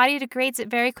 Because the body degrades it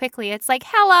very quickly. It's like,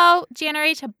 hello,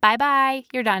 GnRH, bye-bye,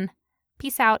 you're done.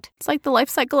 Peace out. It's like the life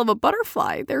cycle of a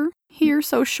butterfly. They're here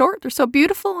so short, they're so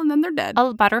beautiful, and then they're dead.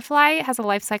 A butterfly has a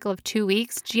life cycle of 2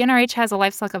 weeks. GnRH has a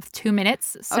life cycle of 2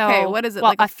 minutes. So, okay, what is it,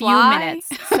 well, like a few fly? minutes.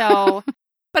 So...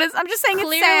 But I'm just saying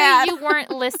clearly it's sad. You weren't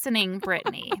listening,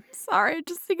 Brittany. Sorry, I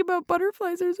just think about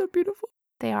butterflies. They're so beautiful.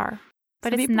 They are.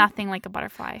 But Some it's people... nothing like a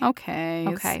butterfly. Okay.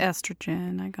 It's Okay.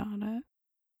 estrogen. I got it.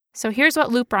 So here's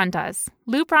what Lupron does.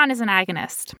 Lupron is an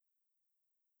agonist.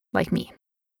 Like me.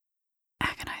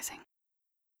 Agonizing.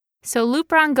 So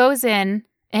Lupron goes in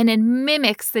and it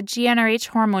mimics the GnRH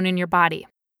hormone in your body.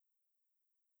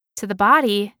 To the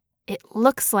body, it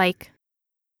looks like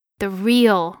the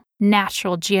real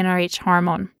natural GnRH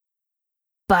hormone.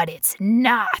 But it's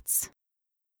not.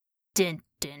 Dun,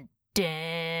 dun,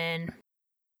 dun.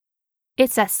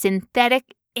 It's a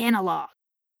synthetic analog.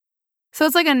 So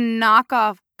it's like a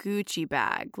knockoff Gucci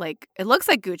bag. Like, it looks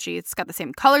like Gucci. It's got the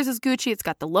same colors as Gucci. It's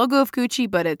got the logo of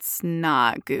Gucci, but it's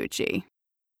not Gucci.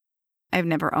 I've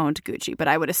never owned Gucci, but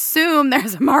I would assume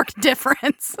there's a marked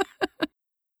difference.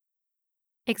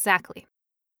 Exactly.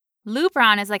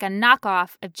 Lupron is like a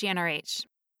knockoff of GnRH.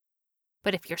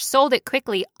 But if you're sold it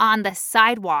quickly on the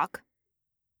sidewalk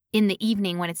in the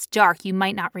evening when it's dark, you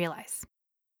might not realize.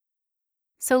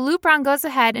 So Lupron goes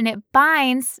ahead and it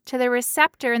binds to the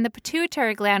receptor in the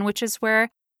pituitary gland, which is where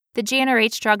the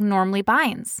GnRH drug normally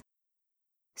binds.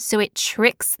 So it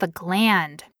tricks the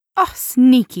gland. Oh,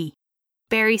 sneaky.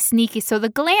 Very sneaky. So the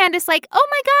gland is like, oh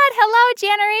my God, hello,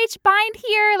 GnRH, bind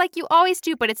here, like you always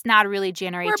do, but it's not really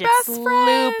GnRH. We're it's best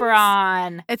friends.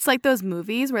 Lupron. It's like those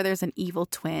movies where there's an evil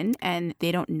twin and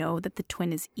they don't know that the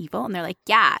twin is evil. And they're like,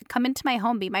 yeah, come into my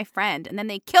home, be my friend. And then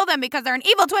they kill them because they're an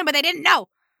evil twin, but they didn't know.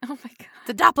 Oh my God. It's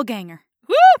a doppelganger.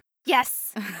 Woo!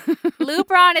 Yes.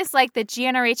 Lupron is like the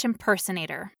GnRH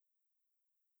impersonator.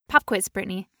 Pop quiz,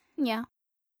 Brittany. Yeah.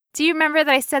 Do you remember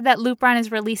that I said that Lupron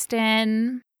is released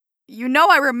in... You know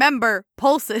I remember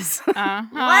pulses.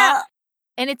 Uh-huh.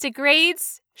 And it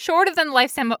degrades shorter than the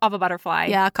lifespan of a butterfly.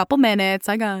 Yeah, a couple minutes.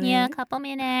 I got it. Yeah, a couple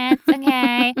minutes.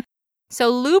 Okay.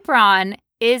 So Lupron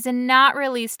is not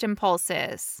released in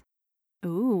pulses.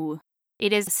 Ooh.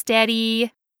 It is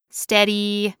steady,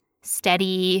 steady,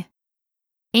 steady.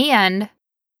 And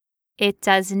it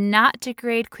does not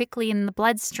degrade quickly in the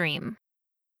bloodstream.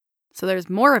 So there's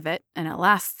more of it, and it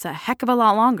lasts a heck of a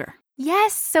lot longer.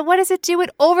 Yes. So what does it do? It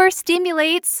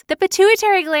overstimulates the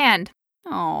pituitary gland.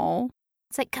 Oh.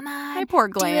 It's like, come on. My poor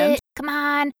gland. Do it. Come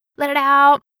on. Let it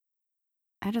out.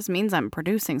 That just means I'm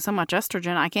producing so much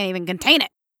estrogen I can't even contain it.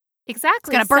 Exactly. It's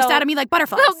going to burst out of me like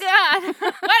butterflies. Oh,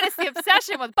 God. What is the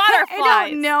obsession with butterflies? I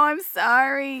don't know. I'm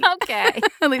sorry. Okay.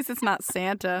 At least it's not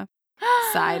Santa.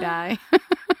 Side-eye.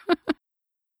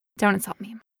 Don't insult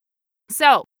me.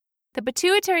 So, The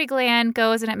pituitary gland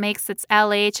goes and it makes its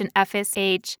LH and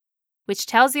FSH, which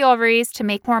tells the ovaries to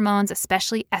make hormones,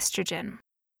 especially estrogen.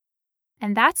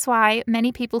 And that's why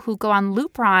many people who go on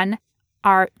Lupron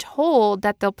are told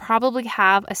that they'll probably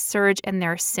have a surge in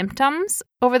their symptoms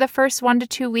over the first 1 to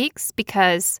 2 weeks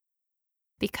because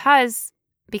of the wonderful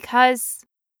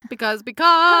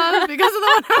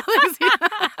things.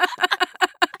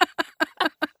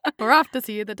 We're off to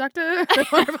see the doctor, the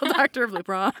wonderful doctor of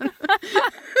Lupron.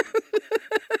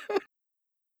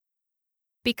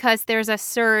 Because there's a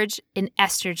surge in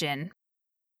estrogen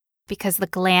because the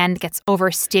gland gets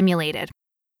overstimulated.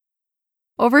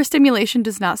 Overstimulation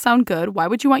does not sound good. Why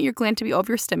would you want your gland to be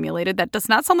overstimulated? That does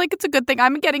not sound like it's a good thing.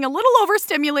 I'm getting a little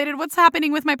overstimulated. What's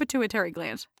happening with my pituitary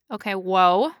gland? Okay,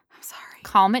 whoa. I'm sorry.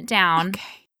 Calm it down. Okay.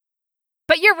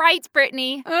 But you're right,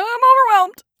 Brittany. I'm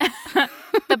overwhelmed.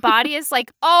 The body is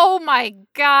like, oh my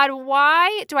God,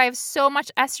 why do I have so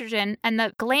much estrogen? And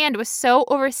the gland was so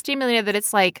overstimulated that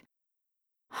it's like,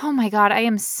 oh my God, I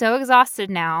am so exhausted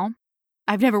now.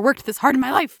 I've never worked this hard in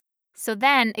my life. So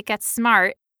then it gets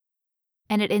smart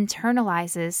and it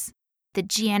internalizes the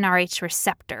GnRH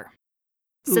receptor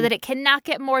so that it cannot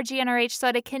get more GnRH, so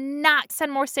that it cannot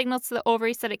send more signals to the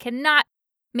ovaries, so that it cannot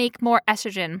make more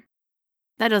estrogen.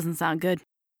 That doesn't sound good.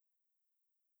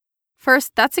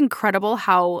 First, that's incredible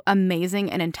how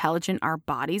amazing and intelligent our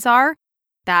bodies are.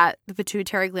 That the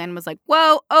pituitary gland was like,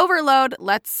 whoa, overload.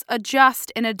 Let's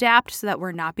adjust and adapt so that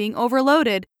we're not being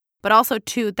overloaded. But also,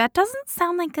 too, that doesn't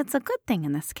sound like it's a good thing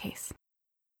in this case.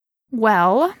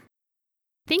 Well,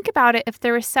 think about it. If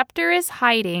the receptor is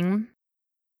hiding,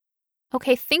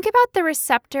 okay, think about the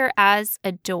receptor as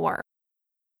a door.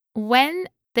 When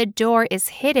the door is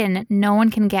hidden, no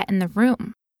one can get in the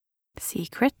room.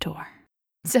 Secret door.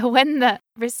 So when the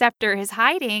receptor is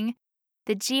hiding,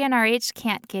 the GnRH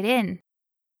can't get in.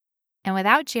 And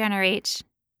without GnRH,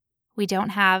 we don't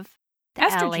have the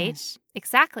estrogen. LH.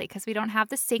 Exactly, because we don't have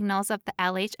the signals of the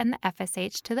LH and the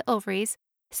FSH to the ovaries.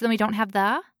 So then we don't have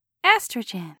the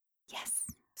estrogen. Yes.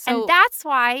 So, and that's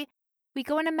why we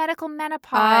go into medical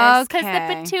menopause. Because Okay.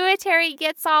 the pituitary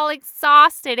gets all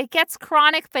exhausted. It gets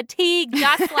chronic fatigue,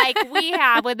 just like we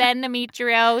have with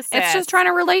endometriosis. it's just trying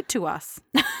to relate to us.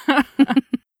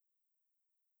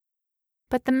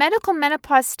 But the medical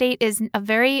menopause state is a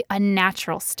very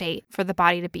unnatural state for the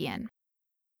body to be in.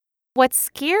 What's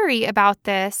scary about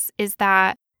this is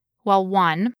that, well,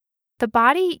 one, the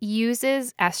body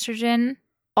uses estrogen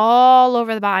all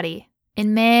over the body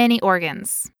in many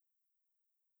organs.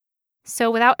 So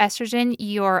without estrogen,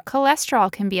 your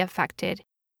cholesterol can be affected,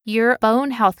 your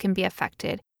bone health can be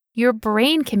affected, your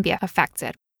brain can be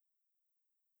affected.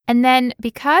 And then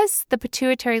because the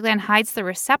pituitary gland hides the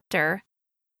receptor,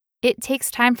 it takes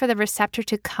time for the receptor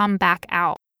to come back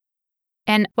out.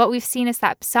 And what we've seen is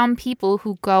that some people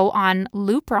who go on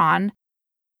Lupron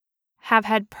have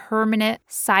had permanent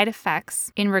side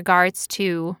effects in regards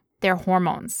to their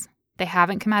hormones. They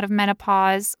haven't come out of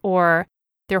menopause, or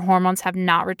their hormones have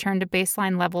not returned to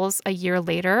baseline levels a year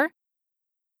later.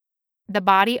 The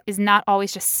body is not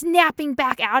always just snapping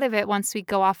back out of it once we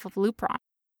go off of Lupron.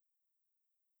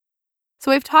 So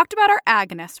we've talked about our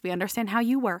agonist. We understand how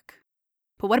you work.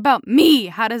 But what about me?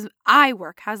 How does I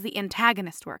work? How does the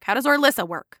antagonist work? How does Orlissa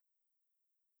work?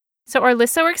 So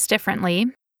Orlissa works differently.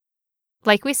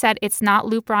 Like we said, it's not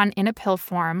Lupron in a pill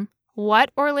form. What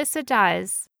Orlissa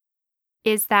does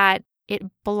is that it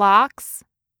blocks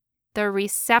the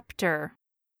receptor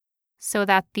so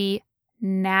that the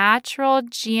natural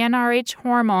GnRH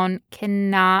hormone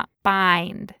cannot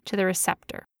bind to the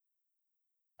receptor.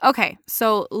 Okay,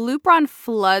 so Lupron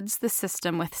floods the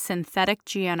system with synthetic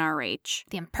GnRH,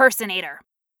 The impersonator.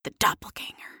 the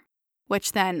doppelganger,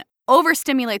 which then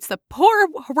overstimulates the poor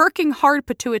working hard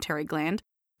pituitary gland,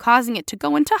 causing it to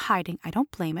go into hiding. I don't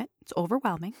blame it. It's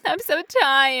overwhelming. I'm so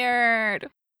tired.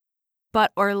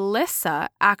 But Orlissa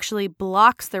actually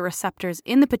blocks the receptors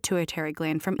in the pituitary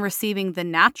gland from receiving the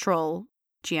natural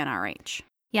GnRH.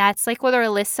 Yeah, it's like with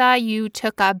Orlissa, you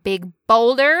took a big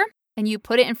boulder and you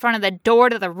put it in front of the door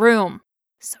to the room.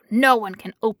 So no one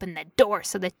can open the door,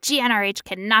 so the GnRH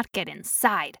cannot get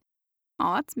inside.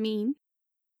 Oh, that's mean.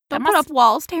 That Don't put must- up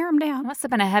walls, tear them It down. must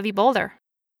have been a heavy boulder.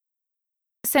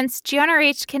 Since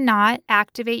GnRH cannot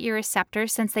activate your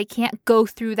receptors, since they can't go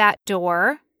through that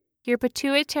door, your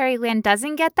pituitary gland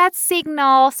doesn't get that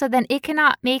signal, so then it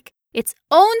cannot make its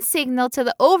own signal to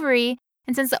the ovary.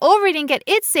 And since the ovary didn't get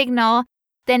its signal,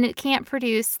 then it can't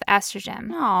produce the estrogen.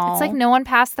 Oh. It's like no one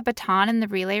passed the baton in the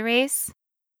relay race.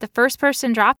 The first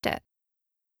person dropped it.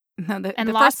 No, the and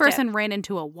first lost it. person ran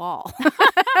into a wall.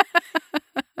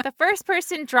 The first first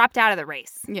person dropped out of the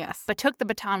race. Yes. But took the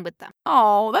baton with them.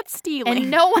 Oh, that's stealing.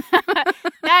 And no one,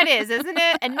 that is, isn't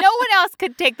it? And no one else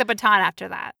could take the baton after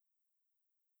that.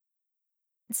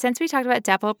 Since we talked about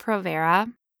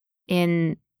Depo-Provera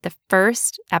in the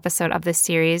first episode of this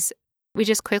series, we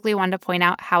just quickly wanted to point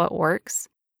out how it works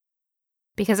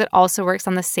because it also works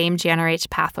on the same GnRH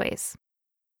pathways.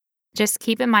 Just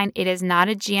keep in mind, it is not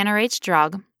a GnRH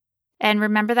drug. And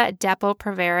remember that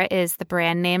Depo-Provera is the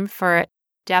brand name for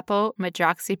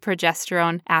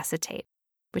depomedroxyprogesterone acetate,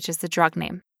 which is the drug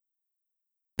name.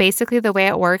 Basically, the way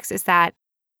it works is that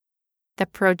the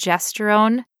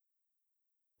progesterone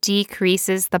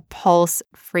decreases the pulse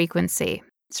frequency.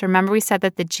 So remember we said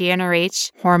that the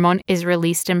GnRH hormone is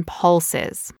released in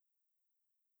pulses.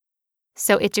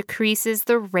 So it decreases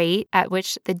the rate at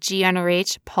which the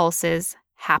GnRH pulses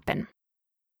happen.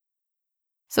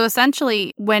 So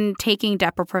essentially, when taking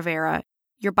Depo-Provera,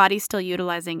 your body's still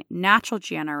utilizing natural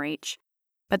GnRH,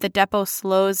 but the Depo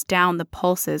slows down the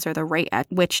pulses or the rate at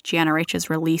which GnRH is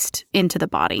released into the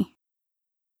body.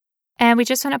 And we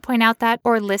just want to point out that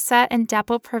Orilissa and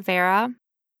Depo-Provera,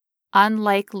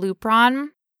 unlike Lupron,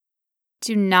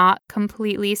 do not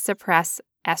completely suppress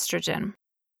estrogen.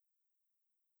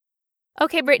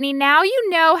 Okay, Brittany, now you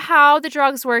know how the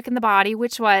drugs work in the body,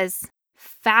 which was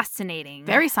fascinating.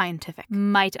 Very scientific.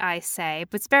 Might I say,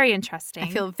 but it's very interesting. I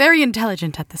feel very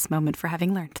intelligent at this moment for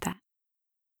having learned that.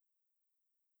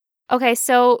 Okay,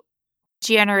 so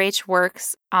GnRH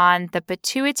works on the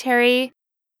pituitary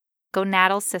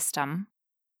gonadal system.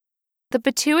 The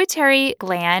pituitary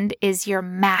gland is your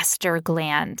master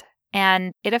gland,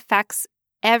 and it affects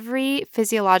every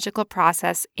physiological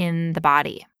process in the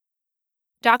body.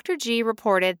 Dr. G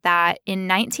reported that in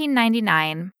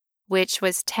 1999, which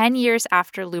was 10 years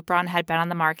after Lupron had been on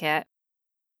the market,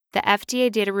 the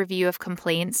FDA did a review of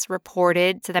complaints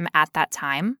reported to them at that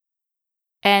time,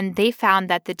 and they found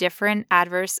that the different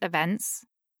adverse events,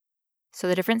 so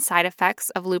the different side effects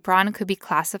of Lupron, could be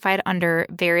classified under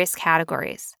various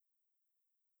categories.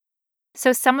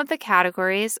 So some of the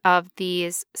categories of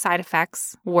these side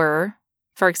effects were,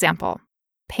 for example,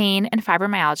 pain and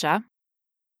fibromyalgia.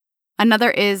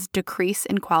 Another is decrease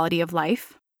in quality of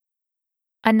life.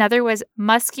 Another was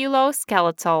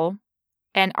musculoskeletal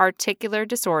and articular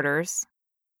disorders.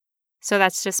 So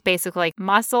that's just basically like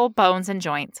muscle, bones, and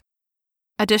joints.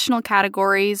 Additional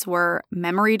categories were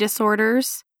memory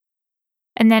disorders.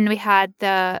 And then we had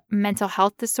the mental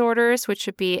health disorders, which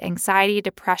would be anxiety,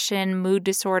 depression, mood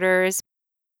disorders.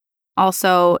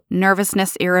 Also,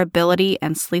 nervousness, irritability,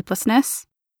 and sleeplessness.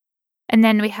 And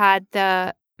then we had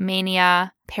the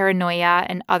mania, paranoia,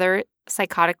 and other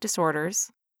psychotic disorders.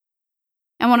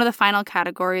 And one of the final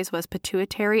categories was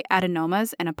pituitary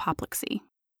adenomas and apoplexy.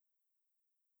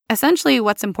 Essentially,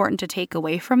 what's important to take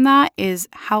away from that is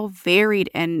how varied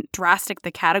and drastic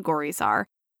the categories are.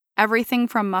 Everything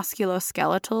from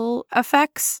musculoskeletal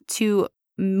effects to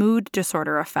mood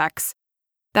disorder effects.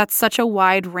 That's such a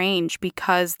wide range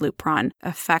because Lupron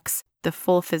affects the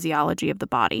full physiology of the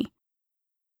body.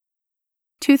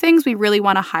 Two things we really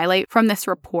want to highlight from this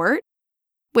report,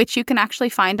 which you can actually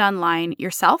find online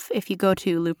yourself if you go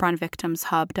to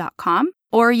LupronVictimsHub.com,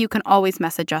 or you can always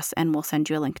message us and we'll send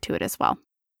you a link to it as well.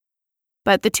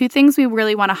 But the two things we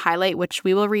really want to highlight, which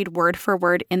we will read word for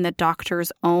word in the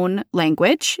doctor's own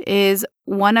language, is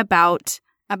one about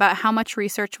how much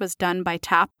research was done by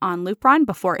TAP on Lupron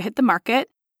before it hit the market.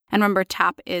 And remember,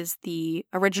 TAP is the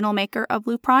original maker of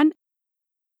Lupron.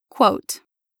 Quote,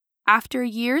 after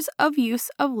years of use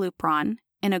of Lupron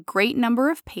in a great number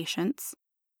of patients,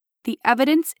 the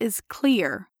evidence is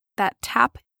clear that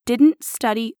TAP didn't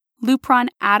study Lupron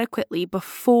adequately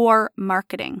before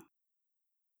marketing.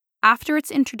 After its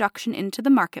introduction into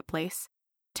the marketplace,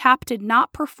 TAP did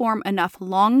not perform enough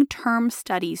long-term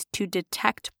studies to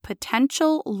detect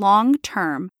potential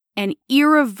long-term and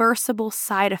irreversible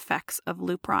side effects of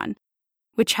Lupron,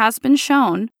 which has been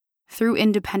shown through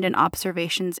independent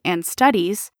observations and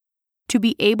studies to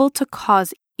be able to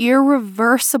cause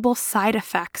irreversible side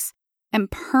effects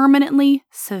and permanently,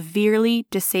 severely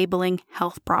disabling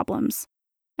health problems.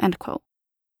 End quote.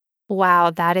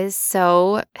 Wow, that is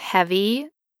so heavy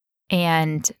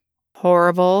and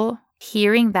horrible.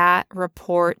 Hearing that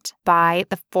report by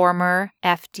the former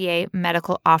FDA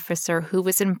medical officer who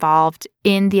was involved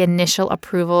in the initial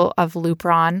approval of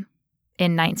Lupron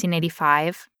in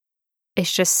 1985,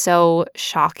 it's just so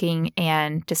shocking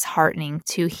and disheartening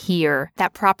to hear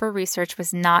that proper research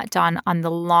was not done on the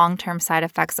long-term side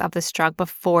effects of this drug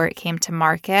before it came to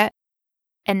market,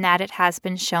 and that it has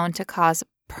been shown to cause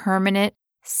permanent,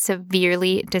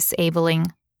 severely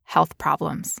disabling health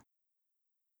problems.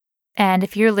 And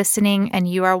if you're listening and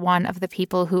you are one of the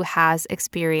people who has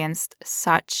experienced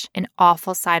such an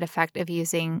awful side effect of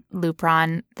using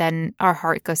Lupron, then our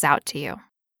heart goes out to you.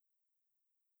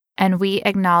 And we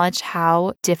acknowledge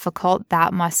how difficult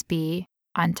that must be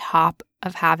on top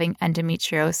of having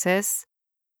endometriosis.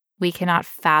 We cannot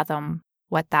fathom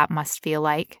what that must feel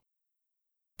like.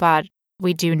 But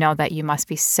we do know that you must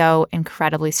be so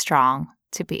incredibly strong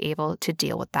to be able to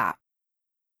deal with that.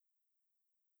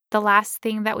 The last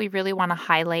thing that we really want to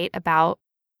highlight about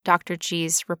Dr.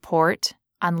 G's report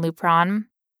on Lupron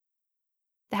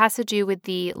has to do with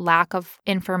the lack of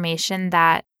information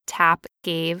that TAP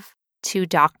gave to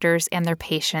doctors and their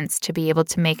patients to be able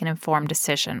to make an informed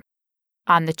decision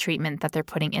on the treatment that they're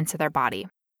putting into their body.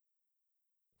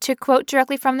 To quote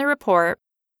directly from the report,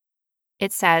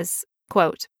 it says,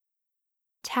 quote,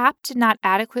 TAP did not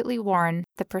adequately warn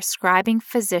the prescribing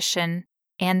physician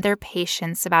and their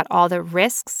patients about all the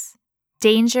risks,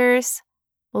 dangers,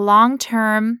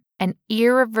 long-term, and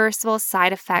irreversible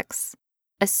side effects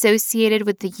associated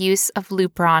with the use of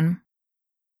Lupron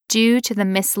due to the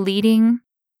misleading,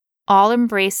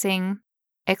 all-embracing,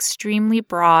 extremely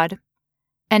broad,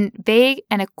 and vague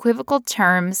and equivocal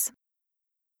terms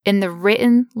in the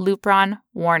written Lupron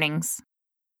warnings.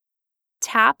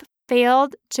 TAP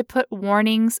failed to put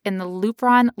warnings in the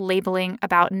Lupron labeling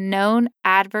about known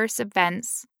adverse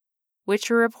events, which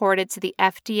were reported to the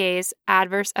FDA's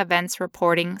Adverse Events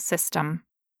Reporting System,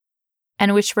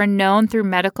 and which were known through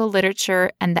medical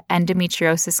literature and the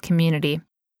endometriosis community.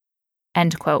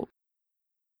 End quote.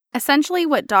 Essentially,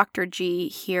 what Dr. G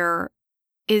here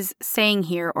is saying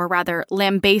here, or rather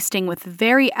lambasting with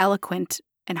very eloquent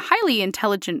and highly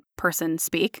intelligent person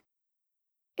speak,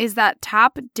 is that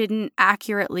TAP didn't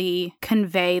accurately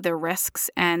convey the risks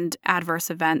and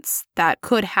adverse events that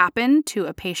could happen to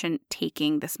a patient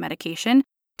taking this medication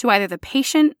to either the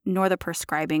patient nor the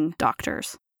prescribing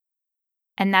doctors.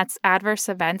 And that's adverse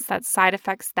events, that's side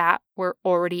effects that were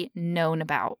already known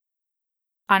about.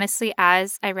 Honestly,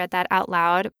 as I read that out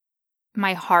loud,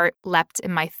 my heart leapt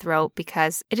in my throat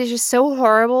because it is just so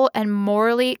horrible and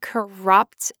morally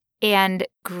corrupt and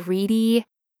greedy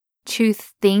to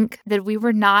think that we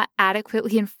were not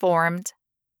adequately informed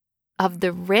of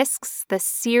the risks, the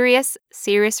serious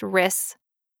risks,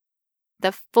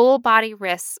 the full body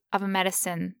risks of a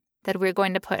medicine that we're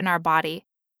going to put in our body.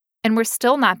 And we're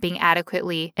still not being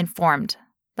adequately informed.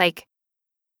 Like,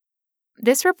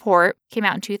 this report came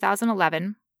out in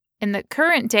 2011. In the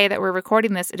current day that we're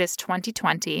recording this, it is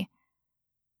 2020.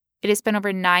 It has been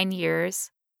over 9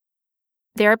 years.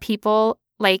 There are people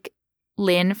like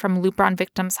Lynn from Lupron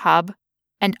Victims Hub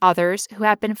and others who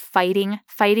have been fighting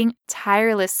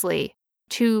tirelessly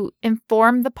to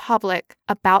inform the public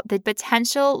about the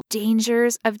potential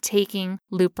dangers of taking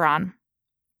Lupron.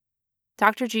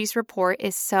 Dr. G's report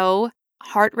is so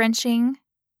heart-wrenching,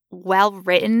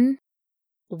 well-written,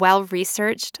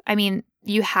 well-researched. I mean,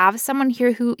 you have someone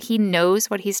here who he knows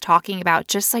what he's talking about,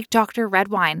 just like Dr.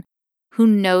 Redwine, who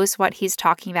knows what he's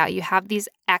talking about. You have these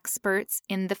experts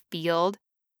in the field.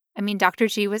 I mean, Dr.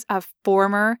 G was a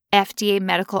former FDA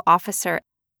medical officer,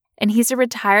 and he's a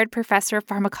retired professor of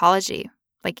pharmacology.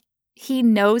 Like, he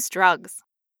knows drugs.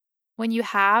 When you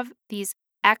have these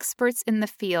experts in the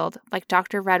field, like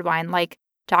Dr. Redwine, like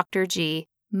Dr. G,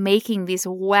 making these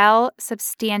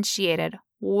well-substantiated,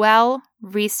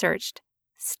 well-researched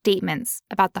statements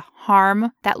about the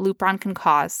harm that Lupron can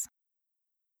cause,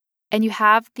 and you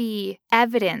have the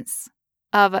evidence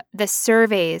of the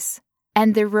surveys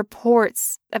and the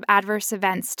reports of adverse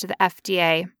events to the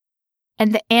FDA,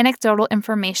 and the anecdotal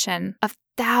information of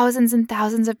thousands and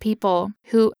thousands of people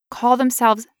who call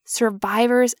themselves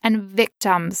survivors and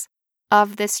victims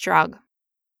of this drug.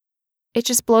 It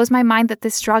just blows my mind that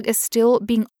this drug is still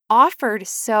being offered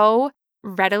so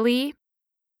readily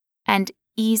and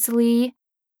easily.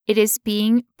 It is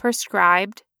being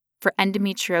prescribed for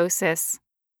endometriosis.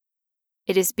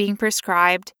 It is being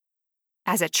prescribed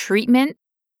as a treatment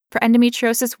for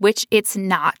endometriosis, which it's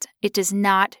not. It does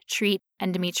not treat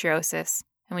endometriosis.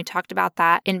 And we talked about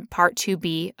that in part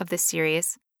 2B of this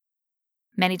series.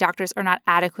 Many doctors are not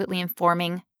adequately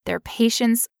informing their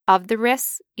patients of the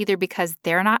risks, either because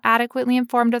they're not adequately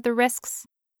informed of the risks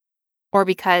or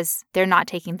because they're not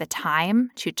taking the time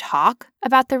to talk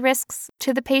about the risks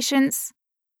to the patients.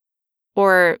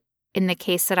 Or in the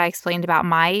case that I explained about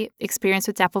my experience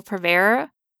with Depo-Provera,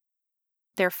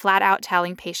 they're flat out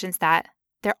telling patients that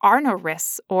there are no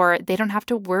risks or they don't have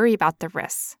to worry about the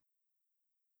risks.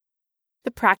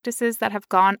 The practices that have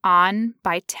gone on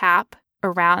by TAP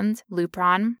around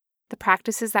Lupron, the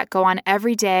practices that go on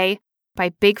every day by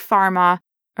Big Pharma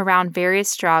around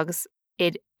various drugs,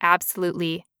 it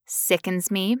absolutely sickens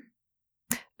me.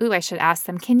 Ooh, I should ask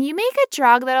them, can you make a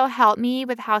drug that'll help me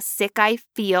with how sick I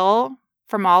feel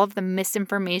from all of the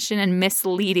misinformation and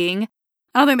misleading?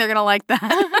 I don't think they're going to like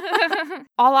that.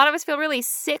 A lot of us feel really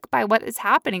sick by what is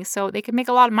happening, so they can make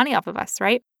a lot of money off of us,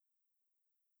 right?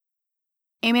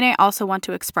 Amy and I also want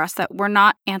to express that we're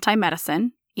not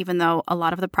anti-medicine, even though a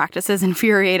lot of the practices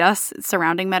infuriate us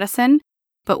surrounding medicine.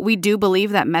 But we do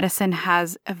believe that medicine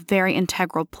has a very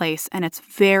integral place and it's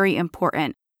very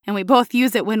important. And we both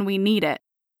use it when we need it.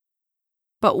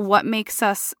 But what makes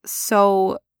us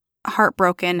so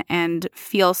heartbroken and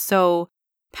feel so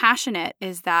passionate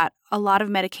is that a lot of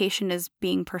medication is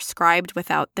being prescribed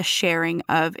without the sharing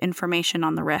of information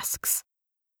on the risks.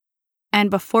 And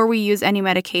before we use any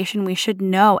medication, we should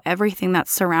know everything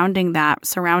that's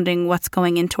surrounding what's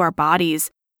going into our bodies.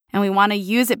 And we want to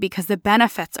use it because the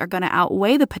benefits are going to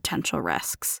outweigh the potential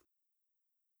risks.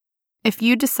 If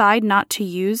you decide not to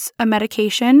use a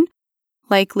medication,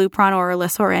 like Lupron or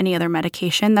Orilissa or any other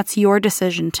medication, that's your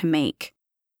decision to make.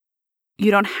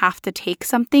 You don't have to take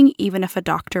something even if a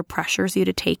doctor pressures you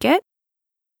to take it.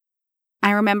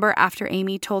 I remember after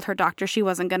Amy told her doctor she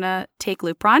wasn't going to take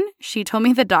Lupron, she told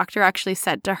me the doctor actually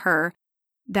said to her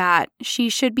that she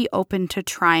should be open to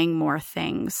trying more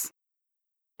things.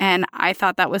 And I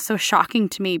thought that was so shocking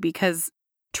to me because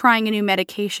trying a new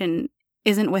medication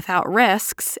isn't without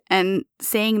risks, and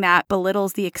saying that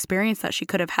belittles the experience that she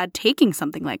could have had taking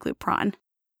something like Lupron.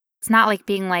 It's not like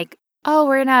being like, oh,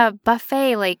 we're in a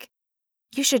buffet, like,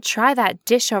 you should try that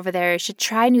dish over there. You should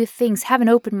try new things. Have an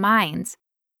open mind.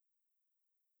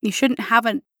 You shouldn't have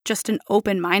just an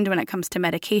open mind when it comes to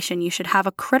medication. You should have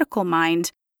a critical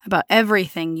mind about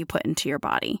everything you put into your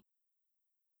body.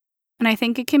 And I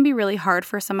think it can be really hard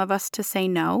for some of us to say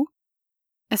no,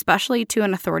 especially to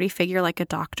an authority figure like a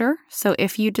doctor. So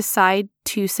if you decide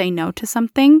to say no to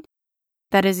something,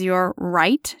 that is your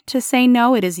right to say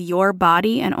no. It is your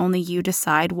body, and only you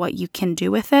decide what you can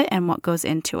do with it and what goes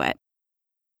into it.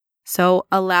 So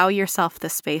allow yourself the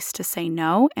space to say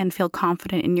no and feel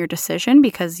confident in your decision,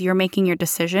 because you're making your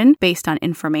decision based on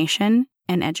information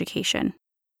and education.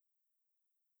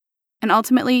 And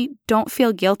ultimately, don't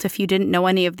feel guilt if you didn't know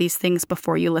any of these things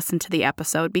before you listened to the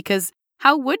episode, because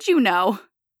how would you know?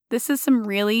 This is some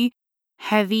really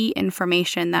heavy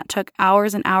information that took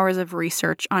hours and hours of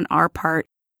research on our part.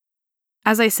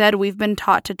 As I said, we've been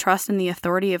taught to trust in the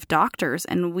authority of doctors,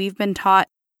 and we've been taught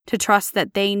to trust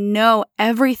that they know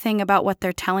everything about what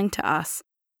they're telling to us.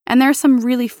 And there are some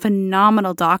really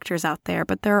phenomenal doctors out there,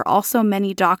 but there are also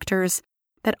many doctors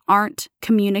that aren't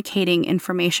communicating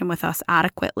information with us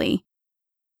adequately.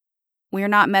 We are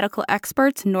not medical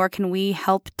experts, nor can we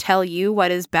help tell you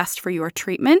what is best for your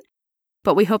treatment,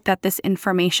 but we hope that this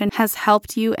information has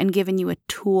helped you and given you a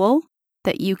tool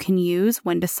that you can use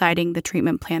when deciding the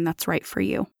treatment plan that's right for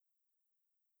you.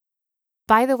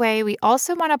 By the way, we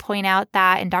also want to point out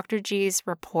that in Dr. G's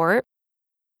report,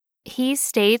 he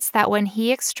states that when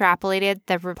he extrapolated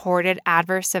the reported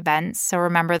adverse events, so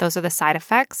remember those are the side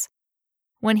effects,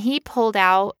 when he pulled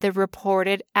out the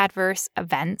reported adverse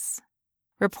events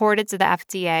reported to the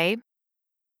FDA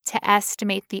to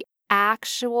estimate the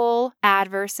actual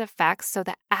adverse effects, so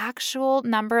the actual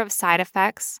number of side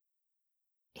effects,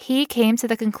 he came to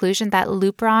the conclusion that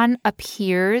Lupron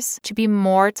appears to be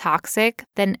more toxic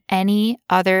than any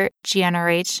other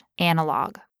GnRH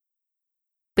analog.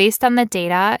 Based on the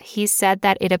data, he said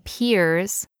that it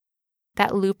appears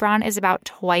that Lupron is about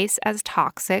twice as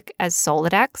toxic as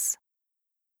Zoladex,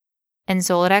 and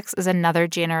Zoladex is another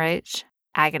GnRH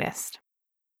agonist.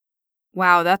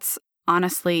 Wow, that's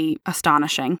honestly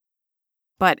astonishing.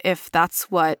 But if that's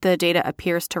what the data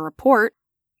appears to report,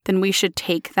 then we should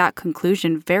take that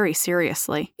conclusion very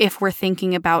seriously if we're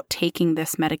thinking about taking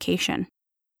this medication.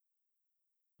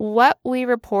 What we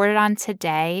reported on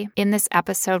today in this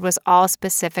episode was all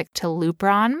specific to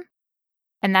Lupron,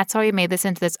 and that's why we made this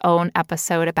into its own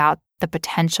episode about the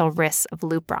potential risks of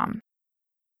Lupron.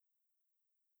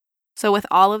 So with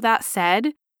all of that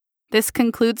said, this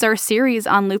concludes our series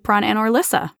on Lupron and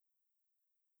Orilissa.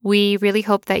 We really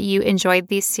hope that you enjoyed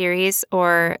these series,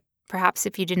 or perhaps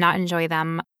if you did not enjoy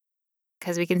them,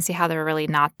 because we can see how they're really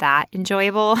not that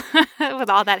enjoyable with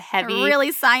all that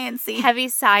really sciencey. Heavy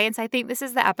science. I think this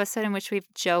is the episode in which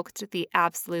we've joked the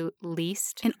absolute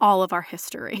least in all of our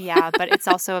history. Yeah, but it's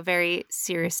also a very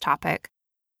serious topic.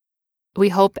 We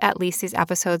hope at least these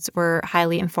episodes were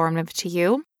highly informative to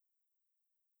you.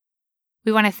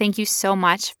 We want to thank you so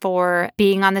much for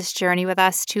being on this journey with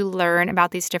us to learn about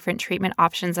these different treatment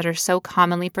options that are so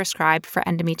commonly prescribed for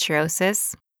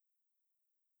endometriosis.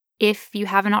 If you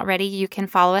haven't already, you can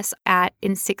follow us at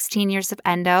In 16 Years of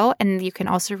Endo, and you can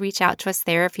also reach out to us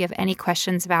there if you have any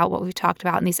questions about what we've talked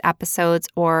about in these episodes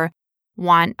or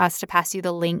want us to pass you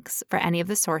the links for any of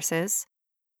the sources.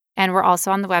 And we're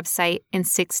also on the website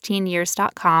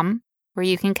in16years.com, where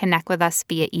you can connect with us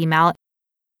via email.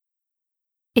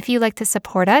 If you'd like to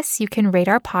support us, you can rate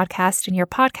our podcast in your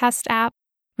podcast app,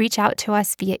 reach out to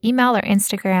us via email or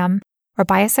Instagram, or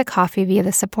buy us a coffee via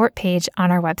the support page on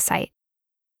our website.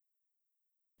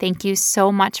 Thank you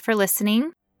so much for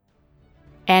listening,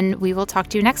 and we will talk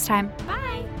to you next time. Bye.